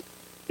kids.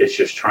 It's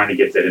just trying to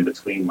get that in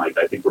between. I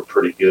think we're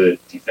pretty good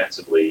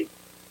defensively,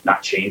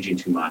 not changing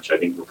too much. I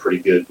think we're pretty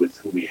good with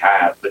who we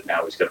have, but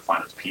now we just got to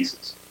find those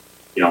pieces.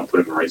 Put them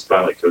in the right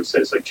spot. Like Coach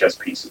says, like chess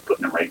pieces,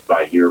 putting them right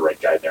by your right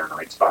guy there in the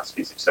right spot to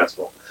be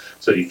successful.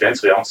 So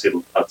defensively, I don't see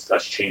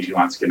us changing a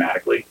lot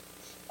schematically,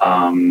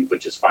 but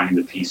just finding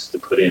the pieces to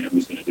put in and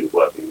who's going to do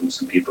what. We move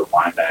some people to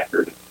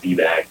linebacker, to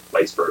D-back,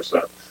 vice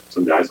versa.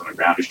 Some guys on the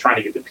ground, just trying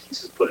to get the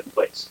pieces put in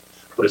place.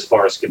 But as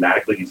far as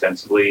schematically,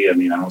 defensively, I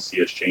don't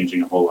see us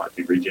changing a whole lot.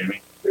 Do you agree,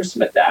 Jamie? There's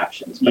some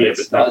adaptions, but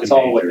it's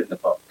all within the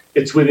book.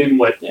 It's within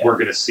what we're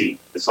going to see.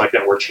 It's like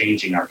that we're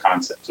changing our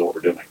concepts of what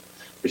we're doing.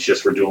 It's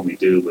just we're doing what we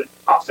do, but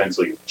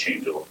offensively it's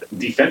changed a little bit.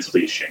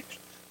 Defensively it's changed.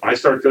 When I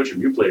started coaching,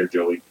 you played it,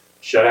 Joey,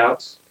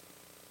 shutouts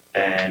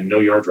and no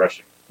yards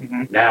rushing.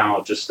 Mm-hmm.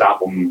 Now just stop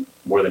them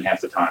more than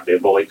half the time. They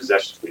have all 8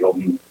 possessions. We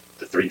hold them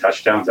to 3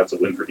 touchdowns. That's a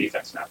win for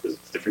defense now because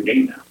it's a different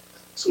game now.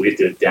 So we have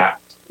to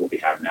adapt what we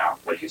have now,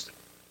 what used to.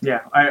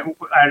 Yeah, I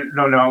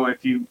don't know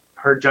if you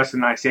heard Justin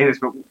and I say this,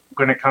 but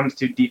when it comes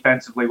to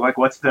defensively,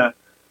 what's the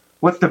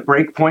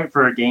break point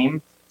for a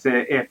game? So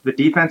if the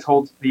defense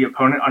holds the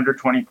opponent under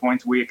 20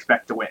 points, we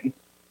expect to win.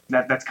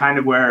 That's kind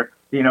of where,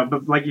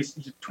 but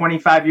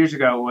 25 years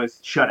ago it was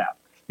shutout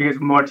because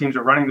more teams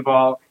are running the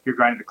ball, you're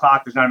grinding the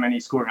clock, there's not many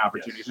scoring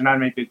opportunities, There's not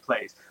many big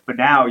plays. But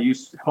now you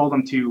hold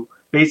them to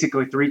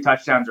basically 3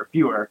 touchdowns or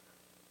fewer,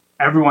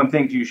 everyone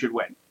thinks you should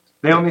win.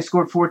 They only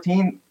scored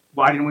 14.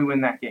 Why didn't we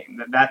win that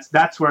game?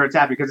 That's where it's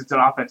at because it's an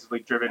offensively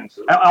driven.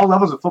 All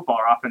levels of football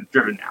are offense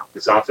driven now.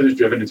 It's offense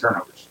driven and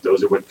turnovers.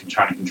 Those are what can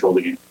try to control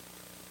the game.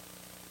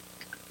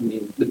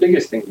 The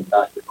biggest thing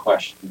about your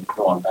question,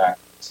 going back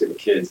to the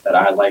kids that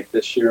I like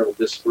this year with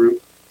this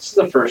group, this is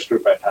the first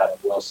group I've had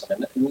at Wilson,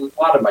 and in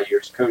a lot of my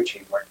years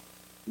coaching, where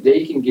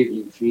they can give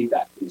you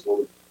feedback, these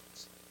older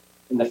kids.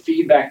 And the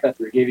feedback that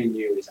they're giving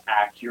you is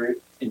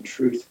accurate and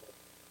truthful.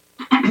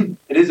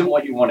 It isn't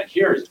what you want to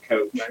hear as a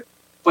coach, right?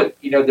 But,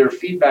 their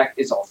feedback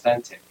is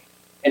authentic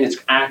and it's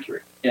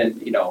accurate.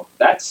 And,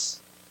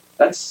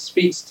 that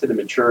speaks to the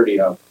maturity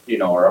of,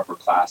 our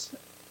upperclassmen.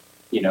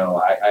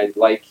 I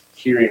like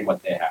hearing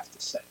what they have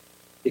to say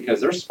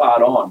because they're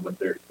spot on with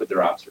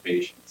their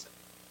observations.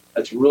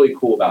 That's really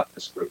cool about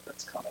this group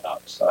that's coming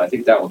up. So I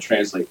think that will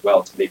translate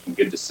well to making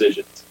good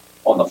decisions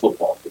on the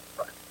football field.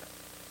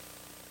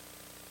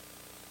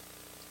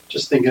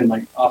 Just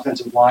thinking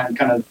offensive line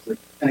and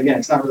again,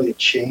 it's not really a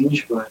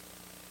change, but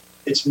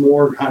it's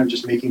more kind of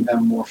just making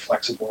them more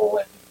flexible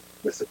and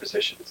with the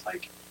positions,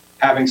 like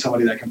having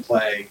somebody that can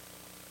play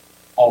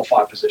all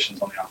 5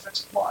 positions on the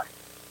offensive line.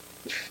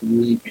 If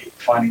need be,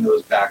 finding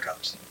those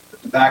backups.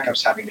 The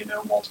backups having to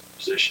know multiple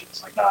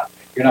positions.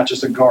 You're not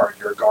just a guard.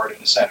 You're a guard in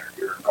the center.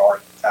 You're a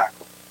guard in the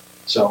tackle.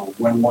 So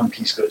when one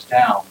piece goes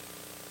down,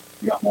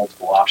 you got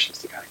multiple options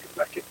to kind of get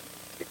back in.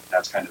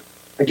 That's kind of,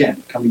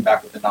 again, coming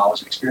back with the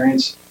knowledge and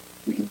experience,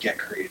 we can get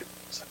creative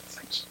with these type of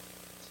things.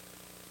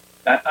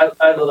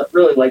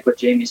 really like what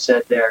Jamie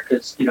said there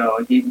because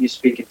you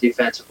speak it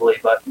defensively,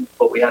 but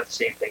we have the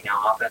same thing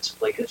now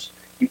offensively because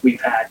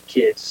we've had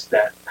kids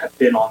that have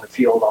been on the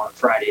field on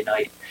Friday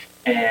night,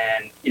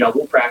 and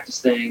we'll practice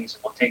things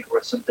and we'll tinker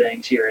with some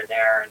things here and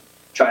there and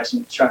try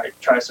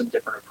some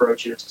different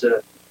approaches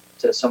to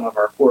some of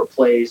our core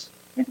plays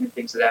and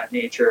things of that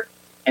nature.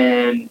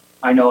 And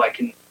I know I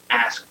can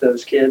ask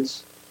those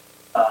kids,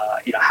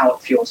 how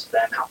it feels to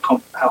them,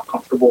 how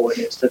comfortable it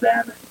is to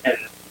them, and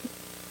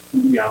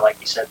like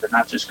you said, they're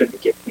not just going to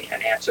give me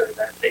an answer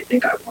that they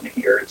think I want to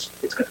hear. It's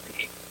going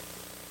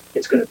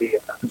to be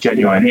a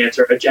genuine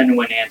answer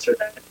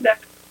that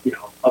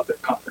of their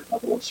comfort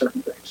level of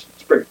certain things.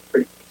 It's pretty.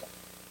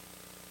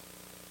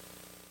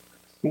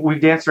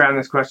 We've danced around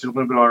this question a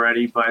little bit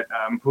already, but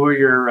who are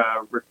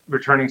your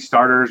returning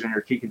starters and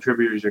your key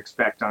contributors you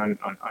expect on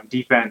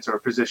defense or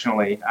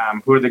positionally?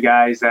 Who are the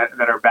guys that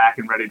are back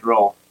and ready to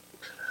roll?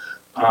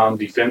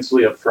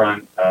 Defensively up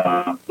front,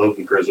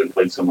 Logan Kerswick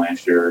played some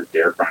last year.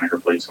 Derek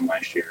Reiniger played some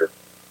last year.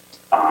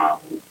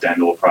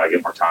 Dendel will probably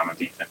get more time on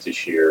defense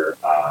this year.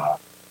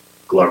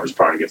 Glover's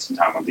probably get some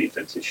time on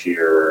defense this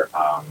year.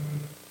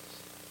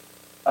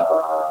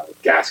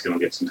 Gaskin will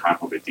get some time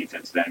on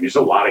defense then. There's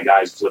a lot of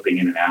guys flipping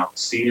in and out.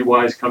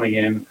 Senior-wise coming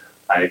in,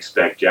 I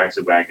expect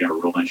Jackson Wagner a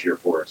real nice year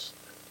for us.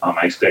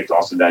 I expect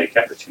Austin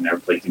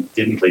Value-Kettridge, who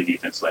didn't play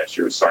defense last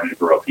year, was starting to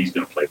grow up. He's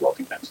going to play well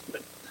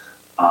defensively.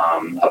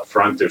 Up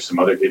front, there's some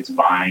other kids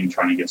vying,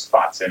 trying to get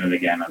spots in. And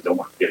again, I don't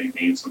want to forget any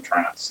names, so I'm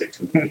trying not to say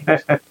too many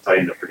names. So I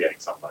end up forgetting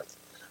somebody.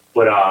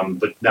 But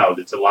no,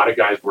 it's a lot of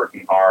guys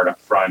working hard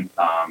up front.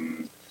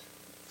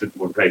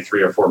 We'll play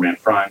 3 or 4 man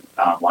front.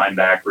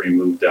 Linebacker, we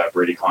moved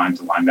Brady Klein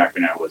to linebacker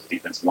now was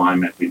defensive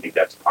lineman. We think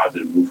that's a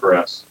positive move for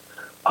us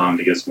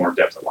to get us more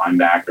depth at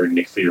linebacker.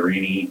 Nick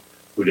Fiorini,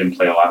 who didn't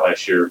play a lot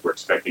last year, we're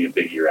expecting a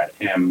big year out of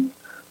him.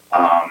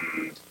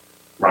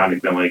 Ron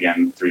McMillan,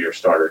 again, 3-year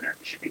starter, and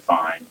he should be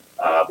fine.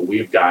 But we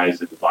have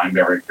guys at the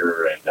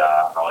linebacker, and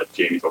I'll let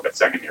Jamie talk about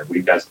second year. We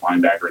have guys at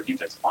linebacker and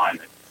defensive line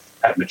that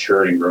have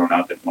matured and grown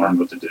up and learned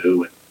what to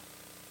do, and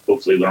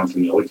hopefully learn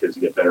from the older kids to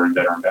get better and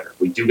better and better.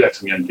 We do got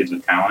some young kids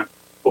with talent.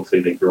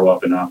 Hopefully they grow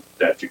up enough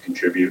that to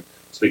contribute.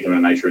 So we can have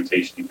a nice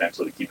rotation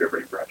defensively to keep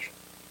everybody fresh.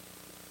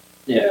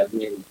 Yeah, I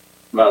mean,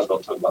 might as well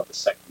talk about the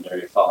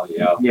secondary follow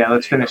you out. Yeah,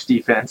 let's finish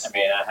defense. I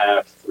mean, I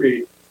have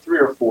three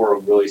or four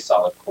really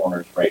solid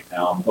corners right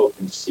now. I'm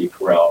hoping to see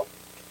Carell,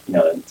 in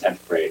the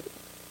 10th grade,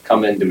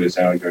 come into his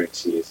own during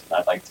season.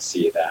 I'd like to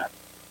see that.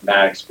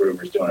 Maddox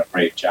Gruber's doing a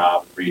great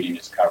job reading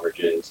his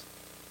coverages,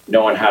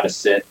 knowing how to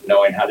sit,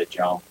 knowing how to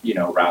jump,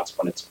 routes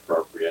when it's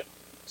appropriate.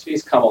 So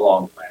he's come a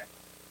long way.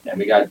 And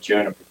we got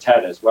Jonah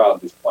Patetta as well,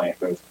 who's playing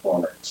both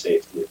corner and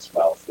safety as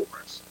well for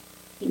us.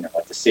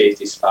 At the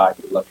safety spot,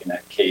 you're looking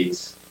at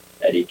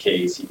Eddie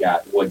Case. You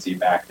got Woodsy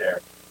back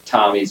there.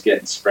 Tommy's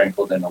getting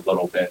sprinkled in a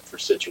little bit for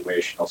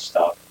situational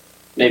stuff.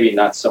 Maybe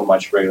not so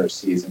much regular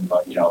season,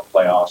 but,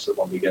 playoffs or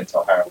when we get to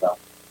a higher level.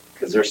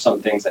 Because there's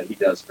some things that he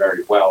does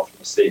very well from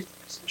the safety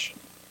position.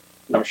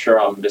 And I'm sure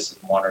I'm missing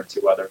 1 or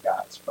 2 other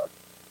guys, but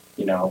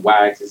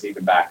Wags is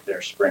even back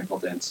there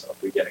sprinkled in. So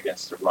if we get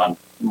against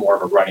more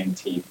of a running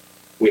team,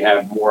 we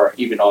have more,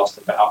 even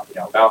Austin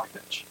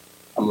Valkovich.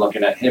 I'm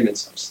looking at him in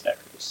some scenarios.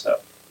 So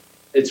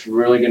it's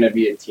really going to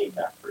be a team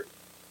effort.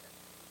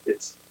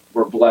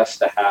 We're blessed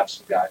to have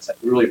some guys that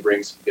really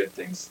bring some good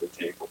things to the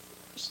table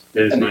for us.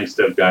 It is nice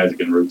to have guys that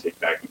can rotate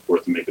back and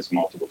forth and make us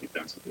multiple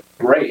defensively.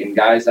 Right, and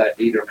guys that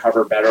either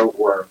cover better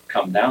or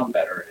come down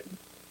better.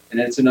 And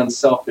it's an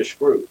unselfish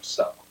group,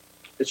 so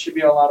it should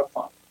be a lot of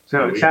fun.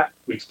 So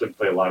we expect to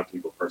play a lot of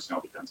people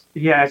personnel defense.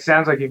 Yeah, it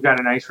sounds like you've got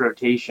a nice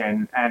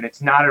rotation, and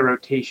it's not a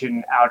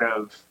rotation out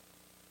of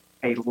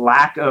a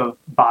lack of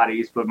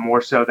bodies, but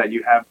more so that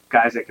you have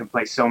guys that can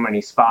play so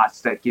many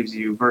spots that gives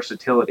you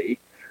versatility.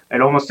 It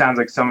almost sounds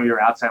like some of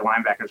your outside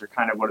linebackers are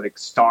kind of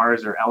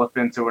stars or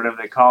elephants or whatever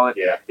they call it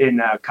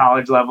in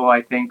college level,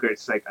 I think.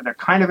 It's like they're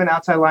kind of an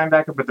outside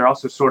linebacker, but they're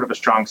also sort of a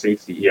strong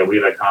safety. Yeah, we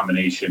have a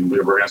combination.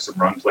 We're going to have some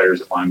run players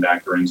at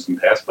linebacker and some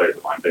pass players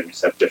at linebacker. We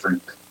just have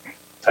different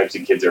types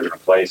of kids that are going to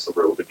play, so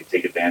we're able to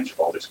take advantage of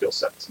all their skill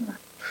sets. All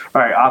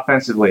right,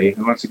 offensively,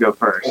 who wants to go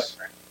first?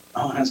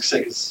 I was going to say,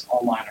 because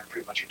all mine are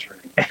pretty much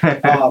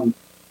returning.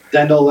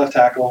 Dendel, left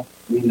tackle,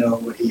 we know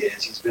what he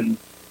is. He's been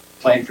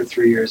playing for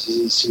 3 years. This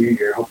is his senior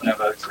year. Hoping to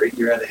have a great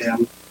year out of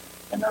him.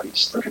 I know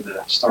he's looking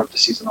to start the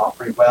season off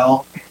pretty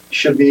well. He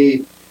should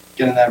be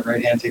getting that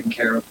right hand taken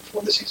care of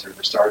before the season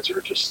ever starts,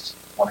 or just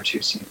 1 or 2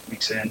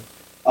 weeks in.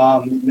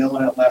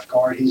 Millen at left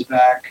guard, he's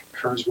back.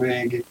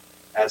 Kerswig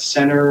at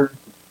center,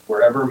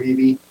 wherever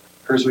maybe.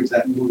 Kerswig's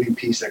that moving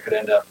piece that could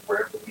end up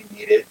wherever we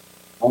need it.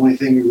 Only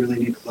thing we really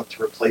need to look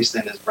to replace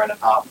then is Brendan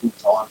Hopp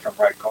moves on from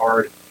right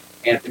guard.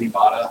 Anthony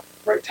Mata,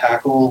 right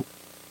tackle.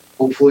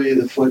 Hopefully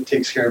the foot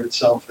takes care of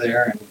itself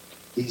there and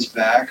he's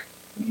back.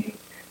 I mean,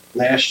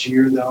 last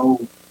year,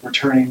 though,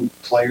 returning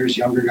players,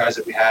 younger guys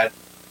that we had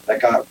that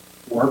got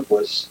work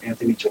was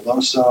Anthony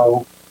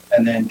Geloso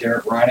and then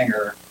Derek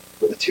Reininger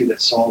were the 2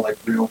 that saw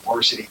real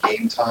varsity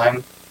game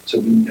time. So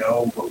we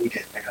know what we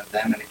get out of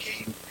them in a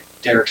game.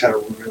 Derek's had a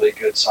really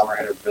good summer,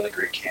 had a really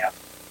great camp.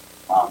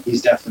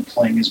 He's definitely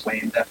playing his way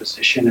in that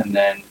position. And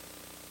then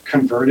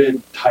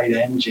converted tight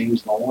end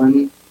James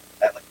Nolan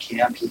at like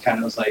camp. He kind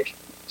of was like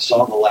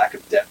saw the lack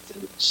of depth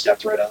and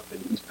stepped right up,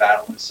 and he's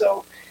battling.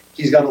 So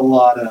he's got a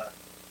lot of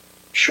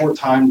short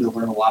time to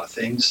learn a lot of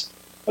things.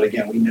 But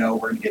again, we know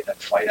we're going to get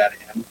that fight out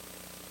of him.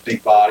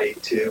 Big body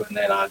too, and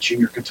then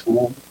Junior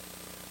Catul,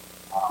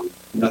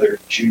 another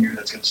junior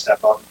that's going to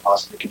step up and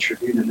possibly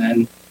contribute. And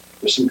then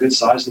there's some good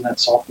size in that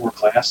sophomore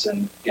class.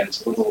 And again,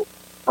 it's a little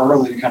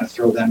early to kind of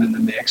throw them in the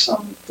mix.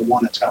 The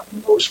one that's got the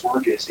most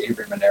work is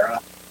Avery Monera,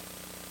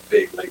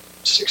 big like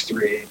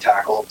 6'3"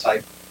 tackle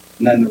type.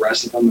 And then the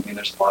rest of them, I mean,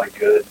 there's a lot of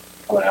good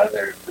coming out of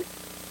there. Like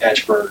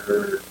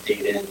Edgeberger,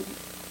 Aiden,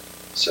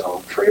 so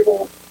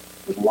Crable.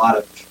 There's a lot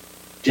of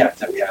depth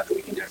that we have that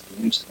we can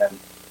definitely use. And then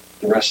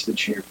the rest of the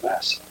junior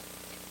class.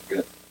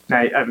 Good.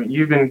 Now, I mean,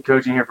 you've been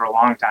coaching here for a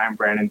long time,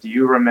 Brandon. Do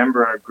you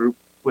remember a group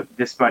with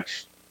this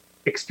much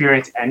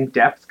experience and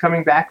depth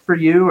coming back for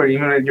you, or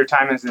even in your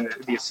time as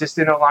the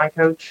assistant O-line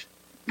coach?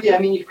 Yeah, I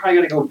mean, you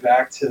probably got to go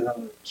back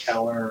to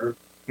Keller,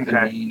 Okay.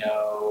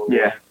 Panino,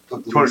 Yeah.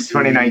 Puglisi.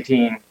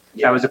 2019.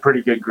 Yeah. That was a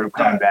pretty good group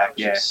coming back. That was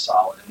Yeah. just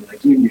solid. And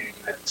like you knew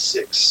you had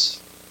six.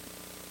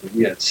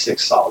 You had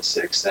solid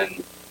six.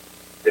 And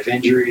if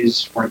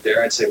injuries weren't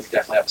there, I'd say we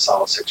definitely have a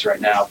solid six right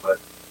now. But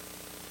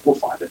we'll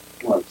find it.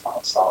 We'll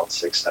have a solid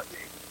six.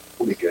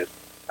 We'll be good.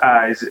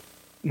 Is it,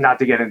 not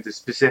to get into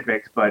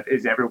specifics, but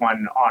is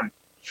everyone on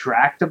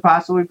track to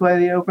possibly play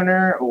the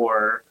opener,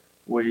 or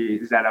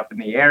is that up in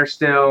the air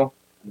still?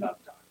 I'm not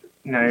a doctor.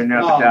 No, you're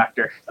not the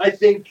doctor. I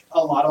think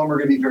a lot of them are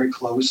going to be very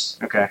close.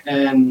 Okay.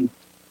 And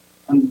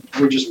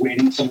we're just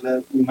waiting for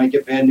that. We might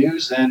get bad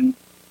news, and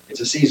it's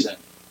a season,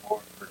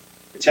 or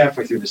it's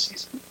halfway through the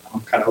season.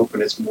 I'm kind of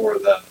hoping it's more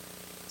of the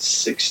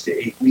 6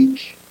 to 8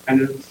 week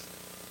kind of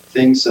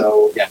thing.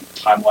 So again,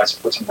 time wise,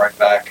 it puts them right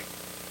back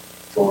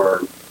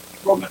for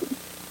enrollment,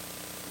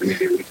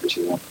 maybe a week or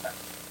two after that.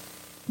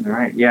 All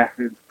right. Yeah.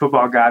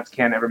 Football gods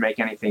can't ever make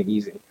anything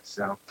easy.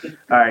 So, all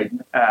right.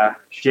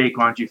 Jake,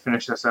 why don't you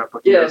finish us up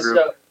with your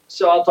group?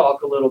 So I'll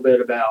talk a little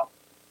bit about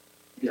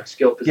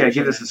skill position. Yeah,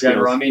 give us in the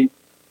general. skills. I mean,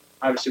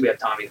 obviously we have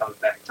Tommy coming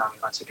back, Tommy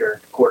Hunsaker,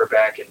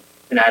 quarterback,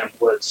 and Adam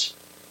Woods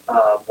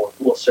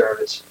will serve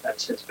as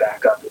his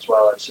backup as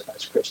well as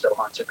Christo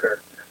Hunsaker.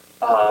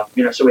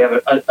 So we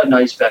have a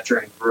nice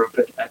veteran group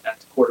at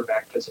the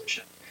quarterback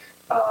position.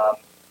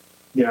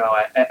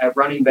 At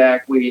running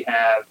back we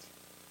have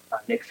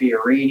Nick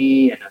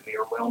Fiorini and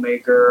Amir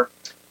Willmaker.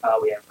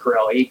 We have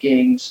Carell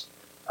Akings.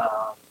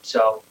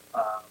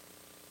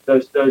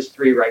 Those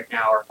three right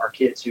now are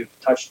kids who've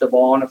touched the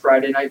ball on a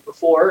Friday night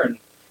before and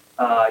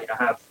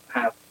have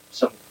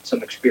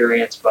some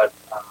experience, but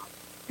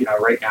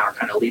right now are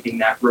kind of leading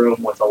that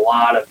room with a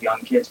lot of young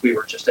kids. We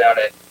were just out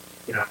at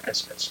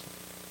as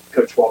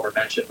Coach Walmer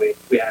mentioned,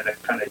 we had a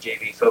kind of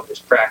JV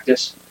focused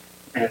practice,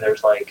 and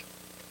there's like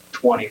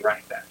 20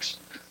 running backs.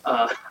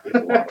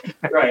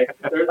 Right.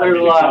 There's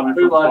a lot.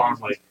 There's a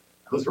lot. Like,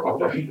 those are all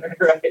right.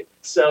 Right.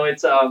 So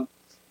it's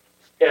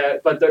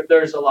but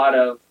there's a lot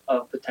of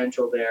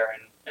potential there,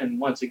 and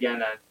once again,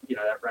 that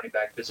running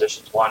back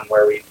position is one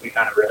where we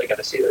kind of really got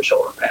to see their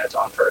shoulder pads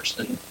on first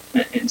and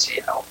see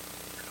how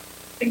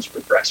things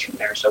progress from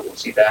there. So we'll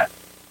see that.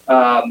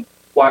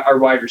 Our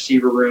wide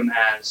receiver room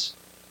has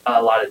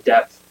a lot of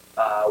depth.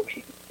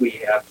 We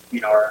have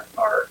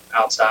our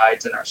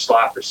outsides and our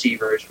slot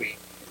receivers.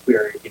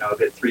 We're a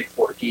good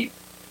 3-4 deep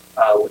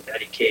with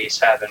Eddie Case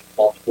having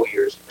multiple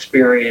years of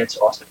experience.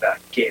 Austin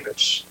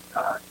Bakavich,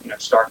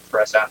 starting for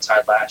us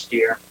outside last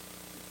year.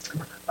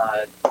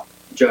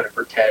 Jonah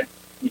Bertet,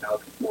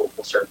 we'll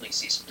certainly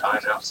see some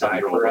time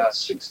outside for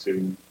us.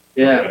 6'2".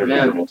 Yeah.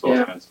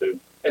 Too.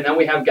 And then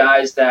we have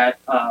guys that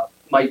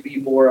might be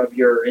more of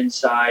your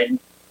inside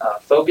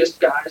focused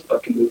guys,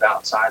 but can move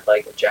outside,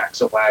 like a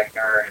Jackson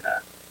Wagner and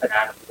an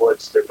Adam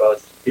Woods. They're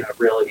both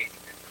really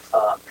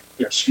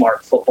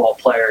smart football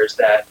players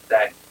that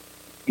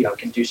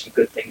can do some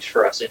good things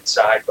for us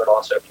inside, but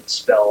also can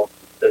spell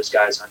those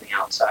guys on the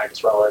outside,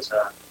 as well as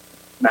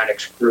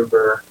Maddox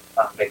Gruber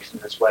mixing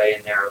his way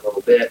in there a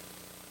little bit.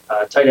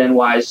 Tight end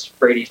wise,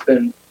 Brady's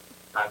been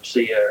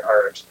obviously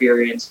our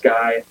experienced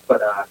guy,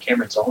 but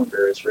Cameron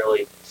Zollinger has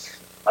really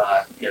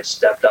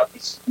stepped up.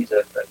 He's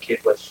a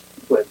kid with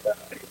a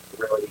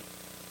really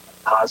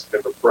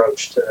positive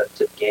approach to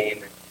the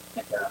game,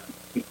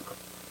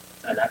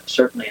 and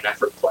certainly an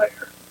effort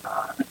player.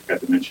 I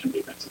forgot to mention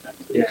defensive end.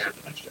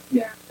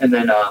 Yeah. And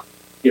then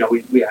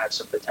we have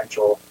some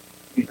potential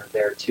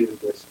there too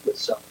with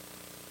some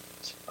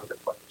other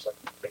players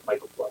like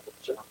Michael Glover.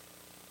 So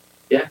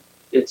yeah,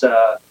 it's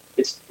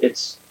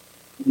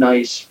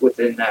nice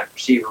within that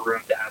receiver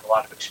room to have a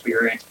lot of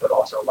experience, but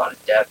also a lot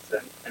of depth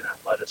and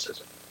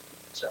athleticism.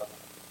 So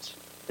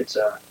it's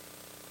a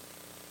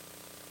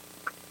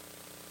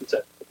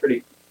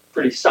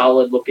pretty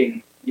solid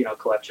looking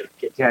collection of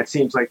kids. Yeah, it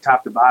seems like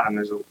top to bottom,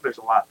 there's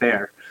a lot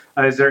there.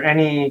 Is there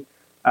any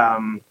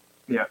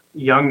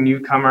young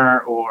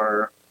newcomer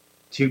or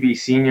to be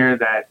senior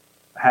that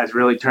has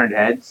really turned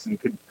heads and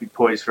could be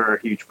poised for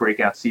a huge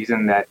breakout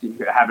season that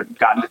you haven't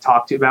gotten to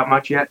talk to about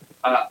much yet?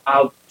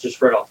 I'll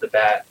just right off the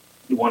bat,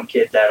 the one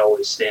kid that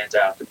always stands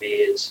out to me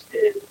is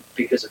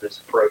because of his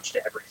approach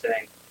to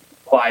everything.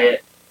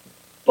 Quiet,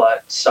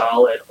 but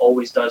solid,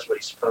 always does what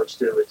he's supposed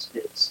to.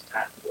 It's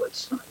Adam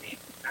Woods. I mean,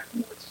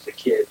 Adam Woods is a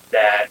kid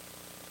that,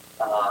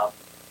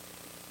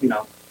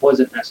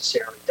 wasn't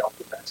necessarily dealt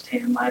the best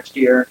hand last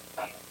year.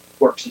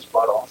 Works his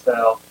butt off,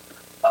 though.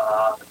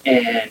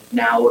 And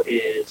now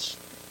is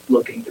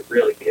looking to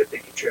really be a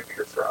big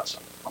contributor for us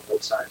on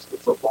both sides of the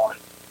football. And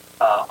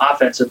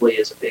offensively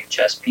is a big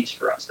chess piece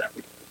for us that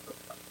we can put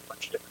in a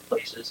bunch of different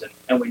places.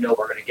 And we know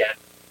we're going to get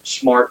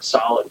smart,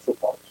 solid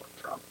football play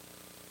from.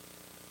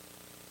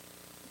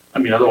 I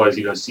mean, otherwise,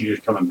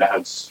 seniors coming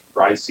back,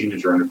 rise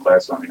seniors are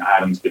underclassmen. I mean,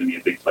 Adam's going to be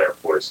a big player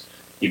for us.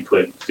 He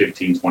put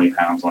 15, 20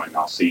 pounds on him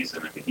all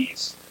season. I mean,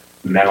 he's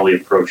mentally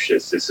approached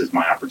this is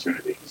my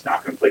opportunity. He's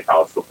not going to play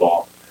college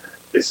football.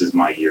 This is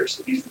my year.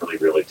 So he's really,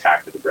 really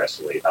attacked it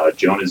aggressively.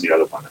 Jonah's the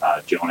other one.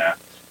 Jonah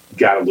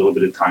got a little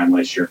bit of time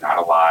last year, not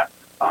a lot.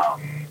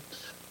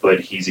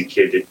 But he's a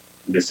kid that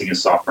missing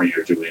his sophomore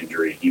year due to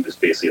injury. He was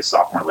basically a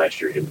sophomore last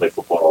year. He didn't play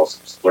football at all,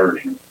 so he's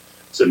learning.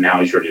 So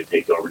now he's ready to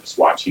take over. Just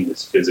watching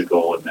his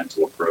physical and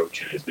mental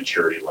approach and his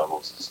maturity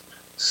levels is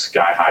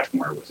sky high from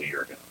where it was a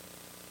year ago.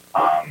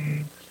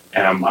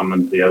 And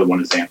I'm the other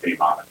one is Anthony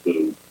Mata,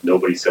 who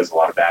nobody says a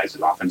lot about. He's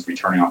an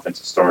returning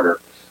offensive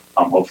starter.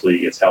 Hopefully he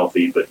gets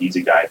healthy, but he's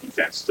a guy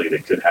defensively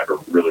that could have a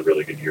really,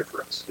 really good year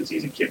for us because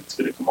he's a kid that's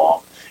going to come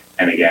off.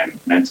 And again,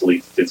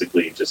 mentally,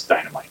 physically, just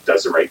dynamite.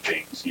 Does the right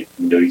things. You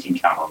know you can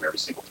count on him every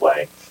single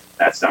play.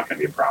 That's not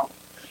going to be a problem.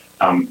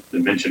 I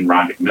mentioned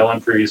Ron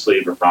McMillan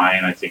previously, but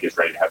Ryan, I think, is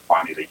ready to have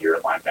finally the year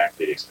at linebacker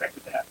that he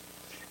expected to have.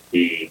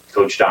 He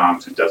coached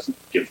Doms, who doesn't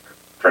give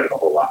credit a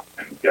whole lot,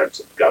 and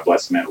God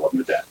bless the man, love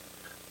him to death.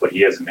 But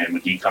he has a man,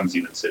 when he comes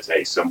in and says,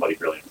 hey, somebody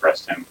really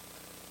impressed him,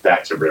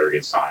 that's a very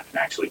good sign. And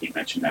actually, he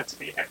mentioned that to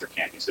me after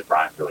camp. He said,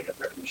 Ryan really got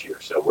better this year.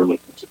 So we're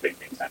looking for big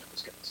things out of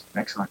those guys.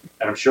 Excellent.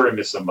 And I'm sure I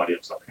missed somebody.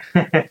 I'm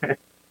sorry.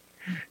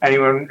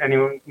 Anyone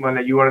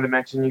that you wanted to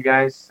mention, you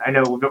guys? I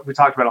know we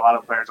talked about a lot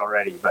of players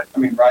already, but I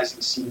mean,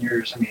 rising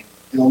seniors. I mean,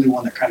 the only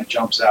one that kind of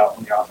jumps out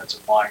on the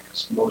offensive line,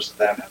 because most of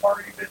them have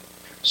already been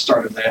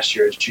started last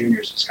year as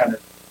juniors, is kind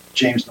of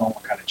James Nolan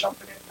kind of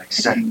jumping in, like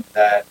seeing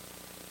that.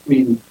 I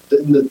mean,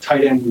 the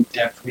tight end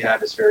depth we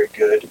have is very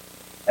good,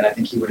 and I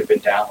think he would have been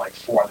down like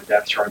 4 on the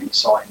depth chart. He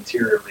saw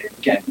interiorly.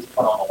 Again, he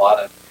put on a lot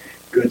of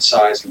good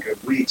size and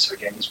good weight. So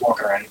again, he's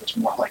walking around. He looks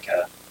more like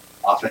a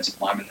offensive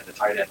lineman than a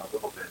tight end a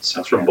little bit. So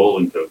that's from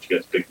bowling coach. You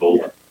guys, big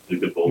bowler. Yeah. He's a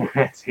good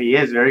bowler. He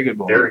is very good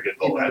bowler. Very good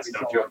bowler. That's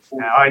no joke.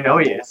 Now I know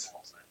he is.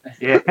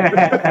 Yeah.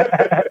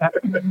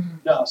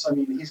 No, so I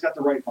mean, he's got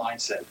the right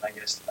mindset.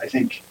 I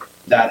think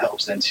that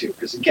helps then too.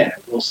 Because again,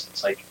 at Wilson,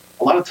 it's like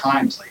a lot of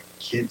times, like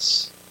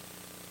kids,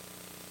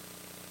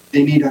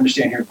 they need to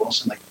understand here at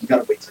Wilson, like you got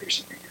to wait till your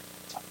senior year.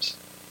 Sometimes,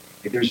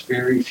 like there's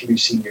very few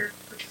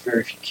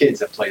kids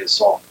that play as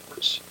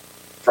sophomores,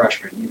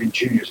 freshmen, even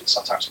juniors. It's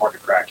sometimes hard to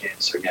crack in.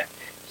 So again,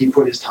 he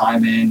put his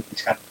time in.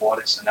 He's kind of bought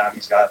it. So now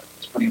he's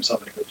putting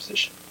himself in a good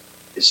position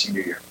his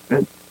senior year.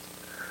 Good.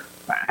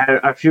 I had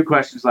a few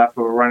questions left,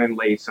 but we're running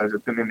late, so I'm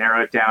just going to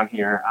narrow it down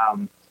here.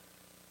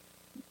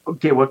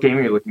 Okay, what game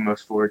are you looking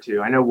most forward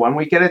to? I know 1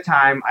 week at a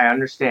time, I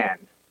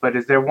understand. But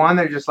is there one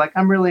that you're just like,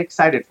 I'm really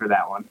excited for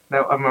that one?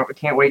 I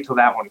can't wait till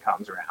that one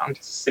comes around. It's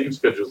the same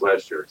schedule as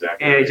last year,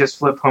 exactly. Yeah, right. Just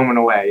flip home and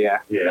away, yeah.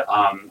 Yeah,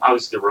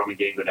 obviously the Roman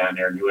game, go down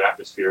there, new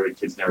atmosphere, the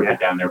kids never get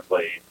down there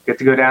playing. Get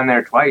to go down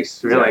there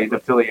twice, really, exactly. The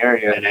Philly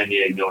area. And then,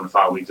 go in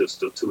 5 weeks,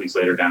 still 2 weeks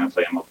later down and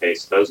play MLK,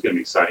 so that was going to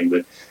be exciting.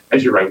 But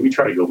as you're right, we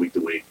try to go week to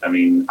week. I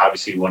mean,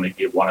 obviously you want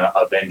to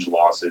avenge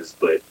losses,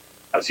 but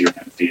obviously you're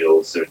in the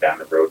fields, they're down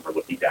the road, we're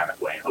looking down that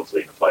way, and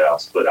hopefully in the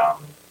playoffs. But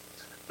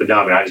no,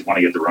 I mean, I just want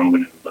to get the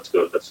Roman and let's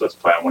go. Let's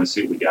play. I want to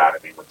see what we got. I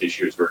mean, what this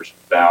year's version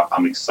is about.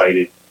 I'm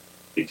excited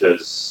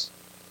because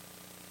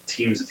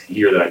teams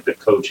here that I've been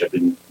coach have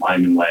been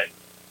lineman-led.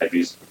 I've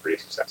used been pretty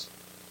successful.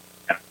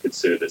 And I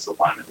consider this a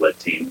lineman-led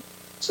team.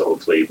 So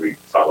hopefully we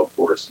follow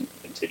course and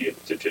continue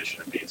the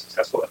tradition of being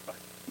successful that way.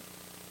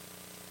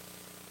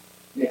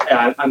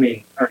 Yeah, I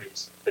mean,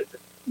 Ernie's hit the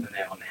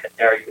nail on the head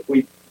there.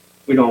 We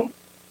don't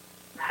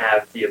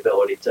have the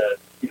ability to,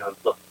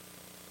 look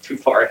too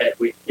far ahead.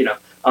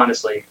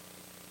 Honestly,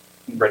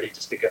 I'm ready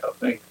just to go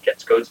and get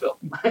to Coatesville.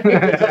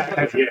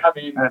 I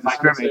mean,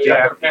 honestly,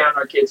 preparing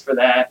our kids for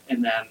that,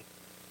 and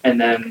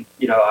then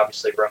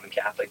obviously Roman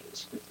Catholic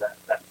is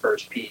that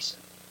first piece.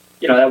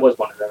 That was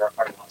one of our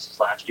losses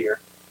last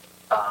year,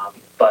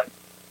 but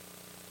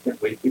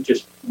we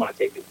just want to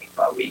take it week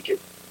by week and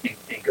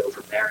go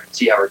from there and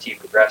see how our team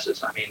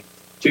progresses. I mean,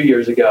 2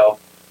 years ago,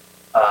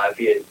 if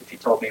you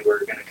told me we were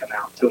going to come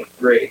out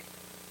 2-3.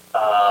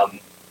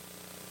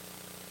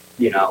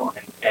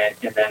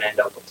 And then end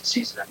up with the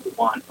season that we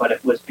want. But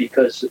it was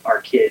because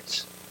our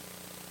kids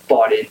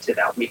bought into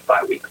that week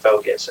by week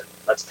focus, and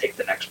let's take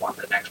the next one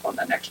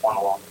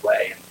along the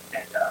way,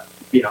 and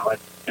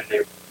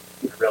they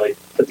really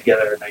put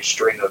together a nice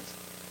string of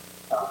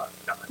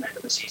an end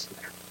of the season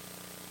there.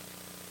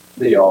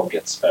 they all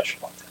get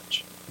special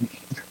attention.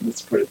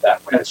 Let's put it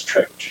that way. As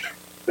coach.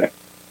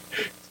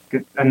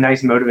 A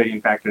nice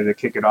motivating factor to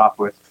kick it off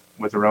with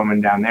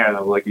Roman down there,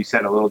 though, like you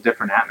said, a little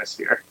different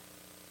atmosphere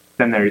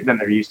than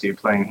they're used to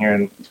playing here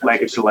in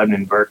Lancaster,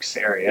 Lebanon, Berks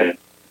area.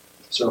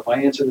 So if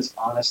I answer this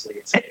honestly,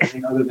 it's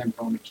anything other than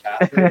Roman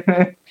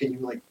Catholic. Can you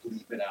bleep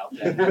it out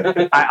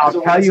then? I'll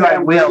So tell you I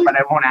will, really, but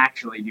I won't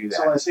actually do that.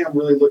 So I say I'm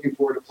really looking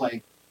forward to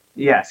playing.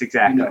 Yes,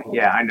 exactly. You know.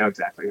 Yeah, I know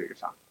exactly who you're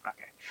talking.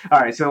 Okay. All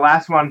right. So the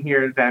last one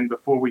here, then,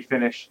 before we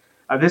finish,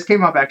 this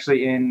came up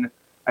actually in,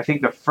 I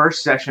think, the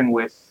first session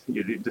with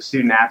the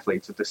student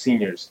athletes, with the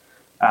seniors.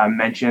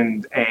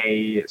 Mentioned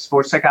a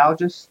sports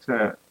psychologist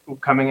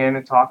coming in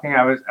and talking.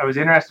 I was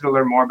interested to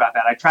learn more about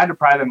that. I tried to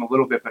pry them a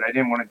little bit, but I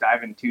didn't want to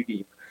dive in too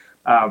deep.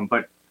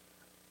 But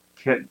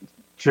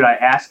should I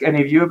ask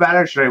any of you about it,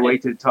 or should I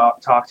wait to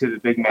talk to the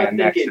big man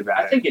next about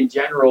it? I think in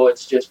general,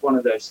 it's just one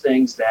of those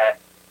things that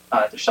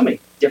there's so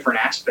many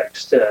different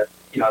aspects to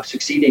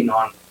succeeding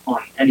on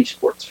any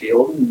sports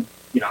field, and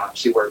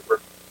obviously we're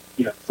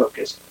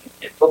focused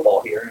in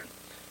football here,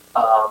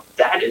 and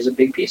that is a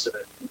big piece of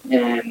it.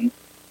 And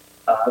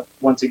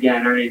once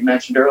again, I already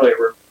mentioned earlier,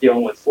 we're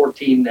dealing with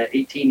 14 to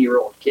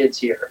 18-year-old kids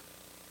here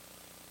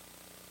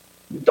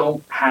who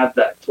don't have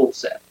that tool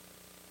set.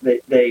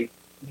 They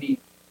need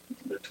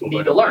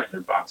to learn it.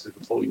 Their boxes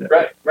fully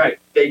there. Right.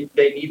 They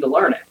need to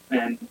learn it,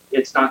 and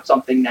it's not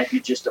something that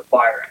you just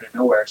acquire out of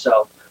nowhere.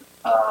 So,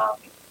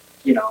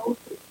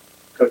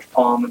 Coach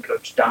Palm and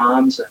Coach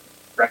Doms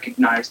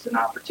recognized an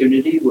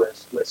opportunity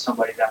with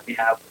somebody that we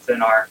have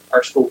within our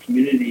school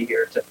community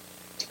here to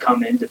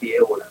come in to be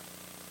able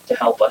to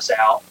help us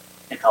out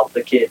and help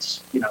the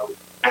kids,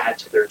 add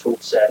to their tool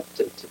set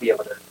to be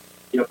able to,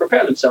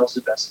 prepare themselves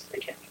as best as they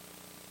can,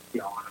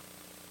 on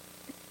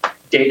a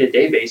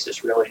day-to-day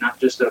basis, really, not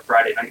just a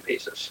Friday night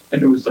basis.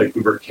 And it was like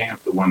we were at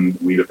camp, the one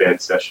we had a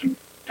bad session,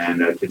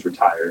 and the kids were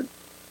tired,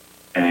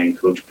 and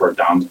Coach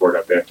Dom's brought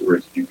up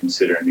afterwards, did you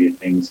consider any of the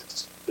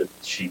things that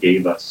she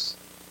gave us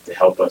to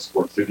help us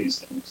work through these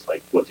things?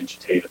 Like, what did she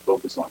tell you to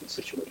focus on in these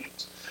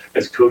situations?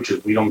 As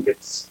coaches, we don't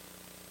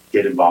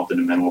get involved in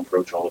a mental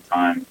approach all the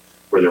time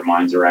where their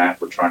minds are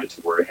at. We're trying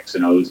to work X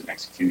and O's and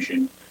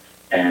execution.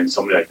 And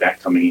somebody like that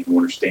coming in who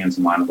understands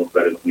the mind a little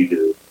better than we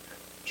do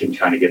can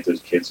kind of get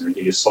those kids. And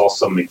you just saw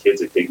some of the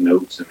kids that take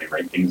notes and they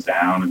write things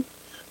down and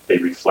they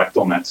reflect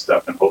on that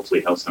stuff, and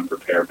hopefully helps them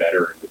prepare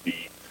better and to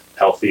be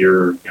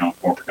healthier,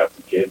 more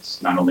productive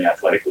kids, not only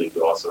athletically,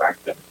 but also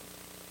academically.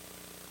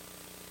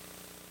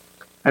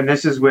 And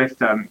this is with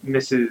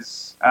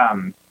Mrs.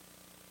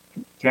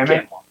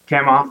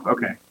 Kamoff?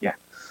 Okay, yeah.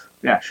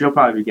 Yeah, she'll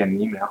probably be getting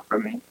an email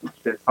from me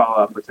to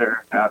follow up with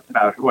her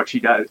about what she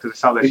does, because I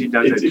saw that she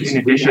does it in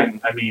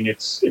addition. I mean,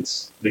 it's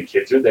the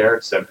kids are there.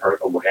 It's a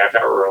half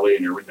hour early,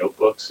 and they're with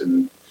notebooks,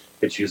 and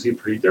it's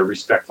usually they're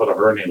respectful to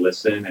her, and they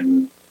listen.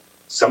 And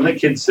some of the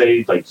kids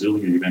say, like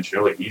Zulu, you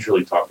mentioned earlier, he's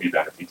really talked to me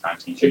about it a few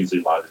times. He's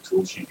using a lot of the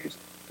tools she uses.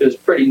 It was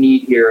pretty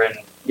neat here, and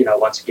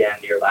once again,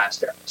 your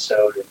last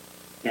episode,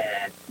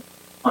 and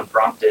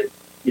unprompted,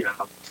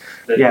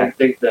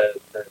 the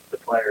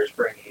players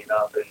bringing it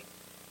up and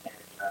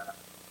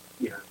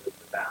the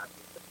value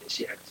that they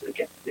see, because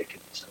again, it can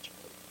be such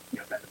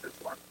a benefit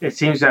for them. It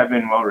seems to have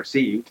been well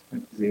received.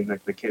 It seems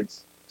like the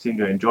kids seem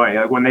to enjoy it.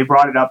 Like when they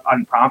brought it up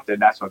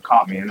unprompted, that's what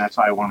caught me, and that's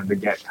why I wanted to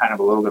get kind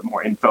of a little bit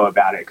more info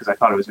about it, because I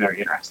thought it was very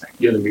interesting.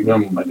 Yeah,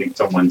 I think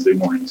some Wednesday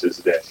mornings is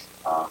a day.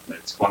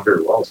 It's gone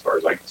very well as far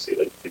as I can see.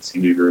 Like, it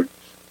seemed to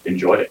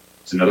enjoy it.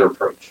 It's another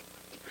approach.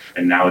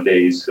 And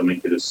nowadays, so many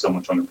kids have so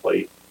much on their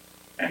plate,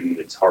 and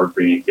it's hard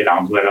bringing a kid.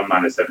 I'm glad I'm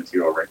not a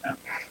 17-year-old right now.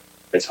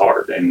 It's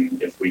hard,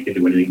 and if we can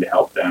do anything to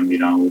help them,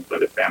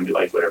 whether family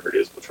life, whatever it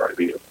is, we'll try to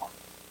be there for them.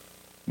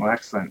 Well,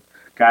 excellent.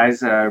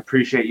 Guys,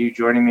 appreciate you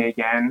joining me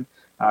again.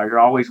 You're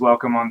always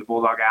welcome on the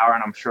Bulldog Hour,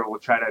 and I'm sure we'll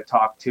try to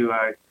talk to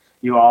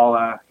you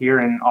all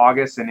here in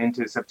August and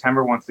into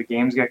September once the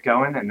games get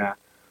going, and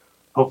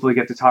hopefully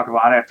get to talk a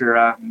lot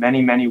after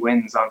many, many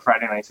wins on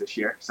Friday nights this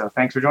year. So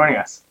thanks for joining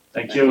us.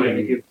 Thank you.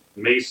 And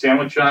May's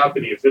Sandwich Shop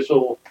and the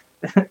official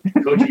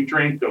coaching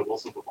drink of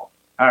Wilson Football.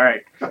 All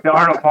right. The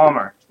Arnold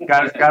Palmer.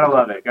 Gotta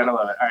love it. Gotta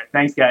love it. All right.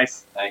 Thanks,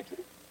 guys. Thank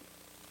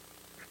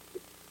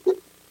you.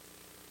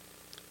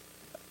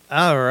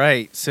 All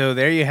right. So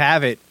there you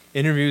have it.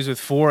 Interviews with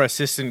 4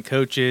 assistant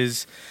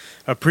coaches.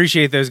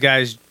 Appreciate those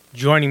guys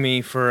joining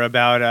me for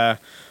about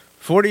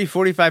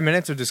 45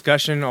 minutes of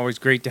discussion. Always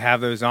great to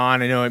have those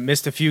on. I know I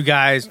missed a few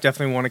guys.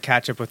 Definitely want to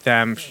catch up with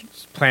them.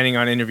 Planning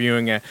on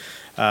interviewing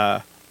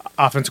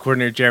offense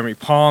coordinator Jeremy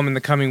Palm in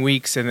the coming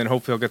weeks, and then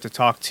hopefully I'll get to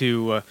talk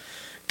to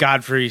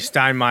Godfrey,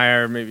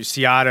 Steinmeier, maybe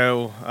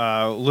Ciato,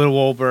 Little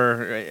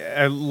Wolber.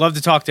 I love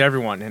to talk to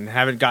everyone, and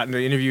haven't gotten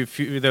to interview a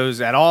few of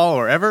those at all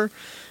or ever.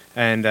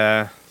 And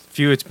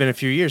it's been a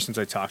few years since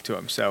I talked to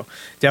them, so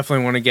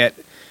definitely want to get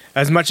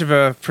as much of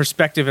a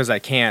perspective as I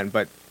can.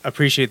 But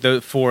appreciate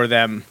for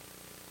them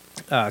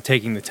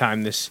taking the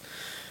time this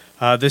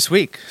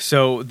week.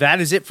 So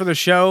that is it for the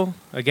show.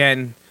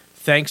 Again,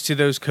 thanks to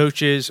those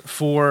coaches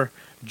for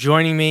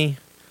joining me.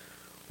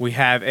 We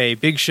have a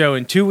big show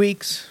in 2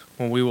 weeks.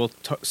 when we will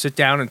sit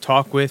down and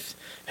talk with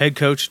head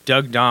coach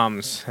Doug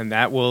Doms, and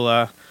that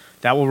will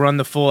run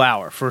the full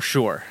hour for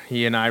sure.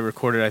 He and I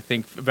recorded, I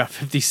think, about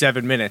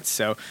 57 minutes,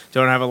 so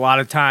don't have a lot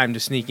of time to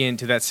sneak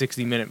into that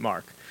 60-minute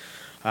mark.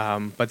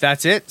 But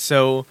that's it.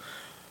 So,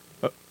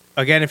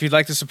 again, if you'd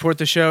like to support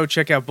the show,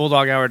 check out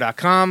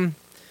BulldogHour.com.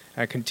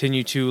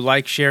 Continue to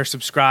like, share,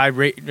 subscribe,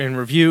 rate, and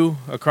review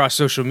across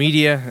social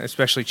media,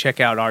 especially check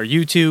out our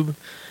YouTube.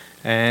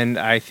 And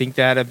I think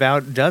that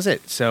about does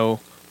it. So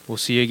we'll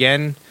see you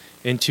again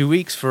in 2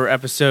 weeks for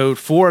episode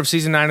 4 of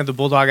season 9 of the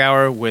Bulldog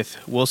Hour with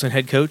Wilson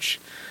head coach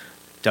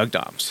Doug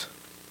Doms.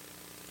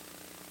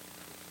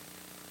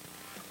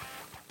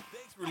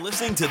 Thanks for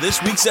listening to this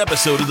week's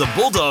episode of the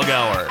Bulldog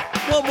Hour.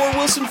 Want more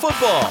Wilson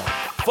football?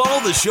 Follow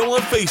the show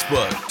on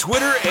Facebook,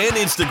 Twitter, and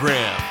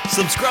Instagram.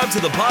 Subscribe to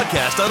the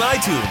podcast on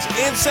iTunes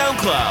and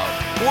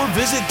SoundCloud. Or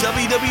visit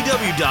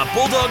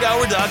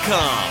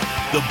www.bulldoghour.com.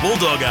 The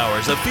Bulldog Hour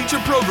is a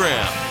featured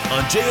program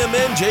on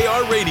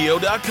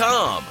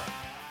jmnjrradio.com.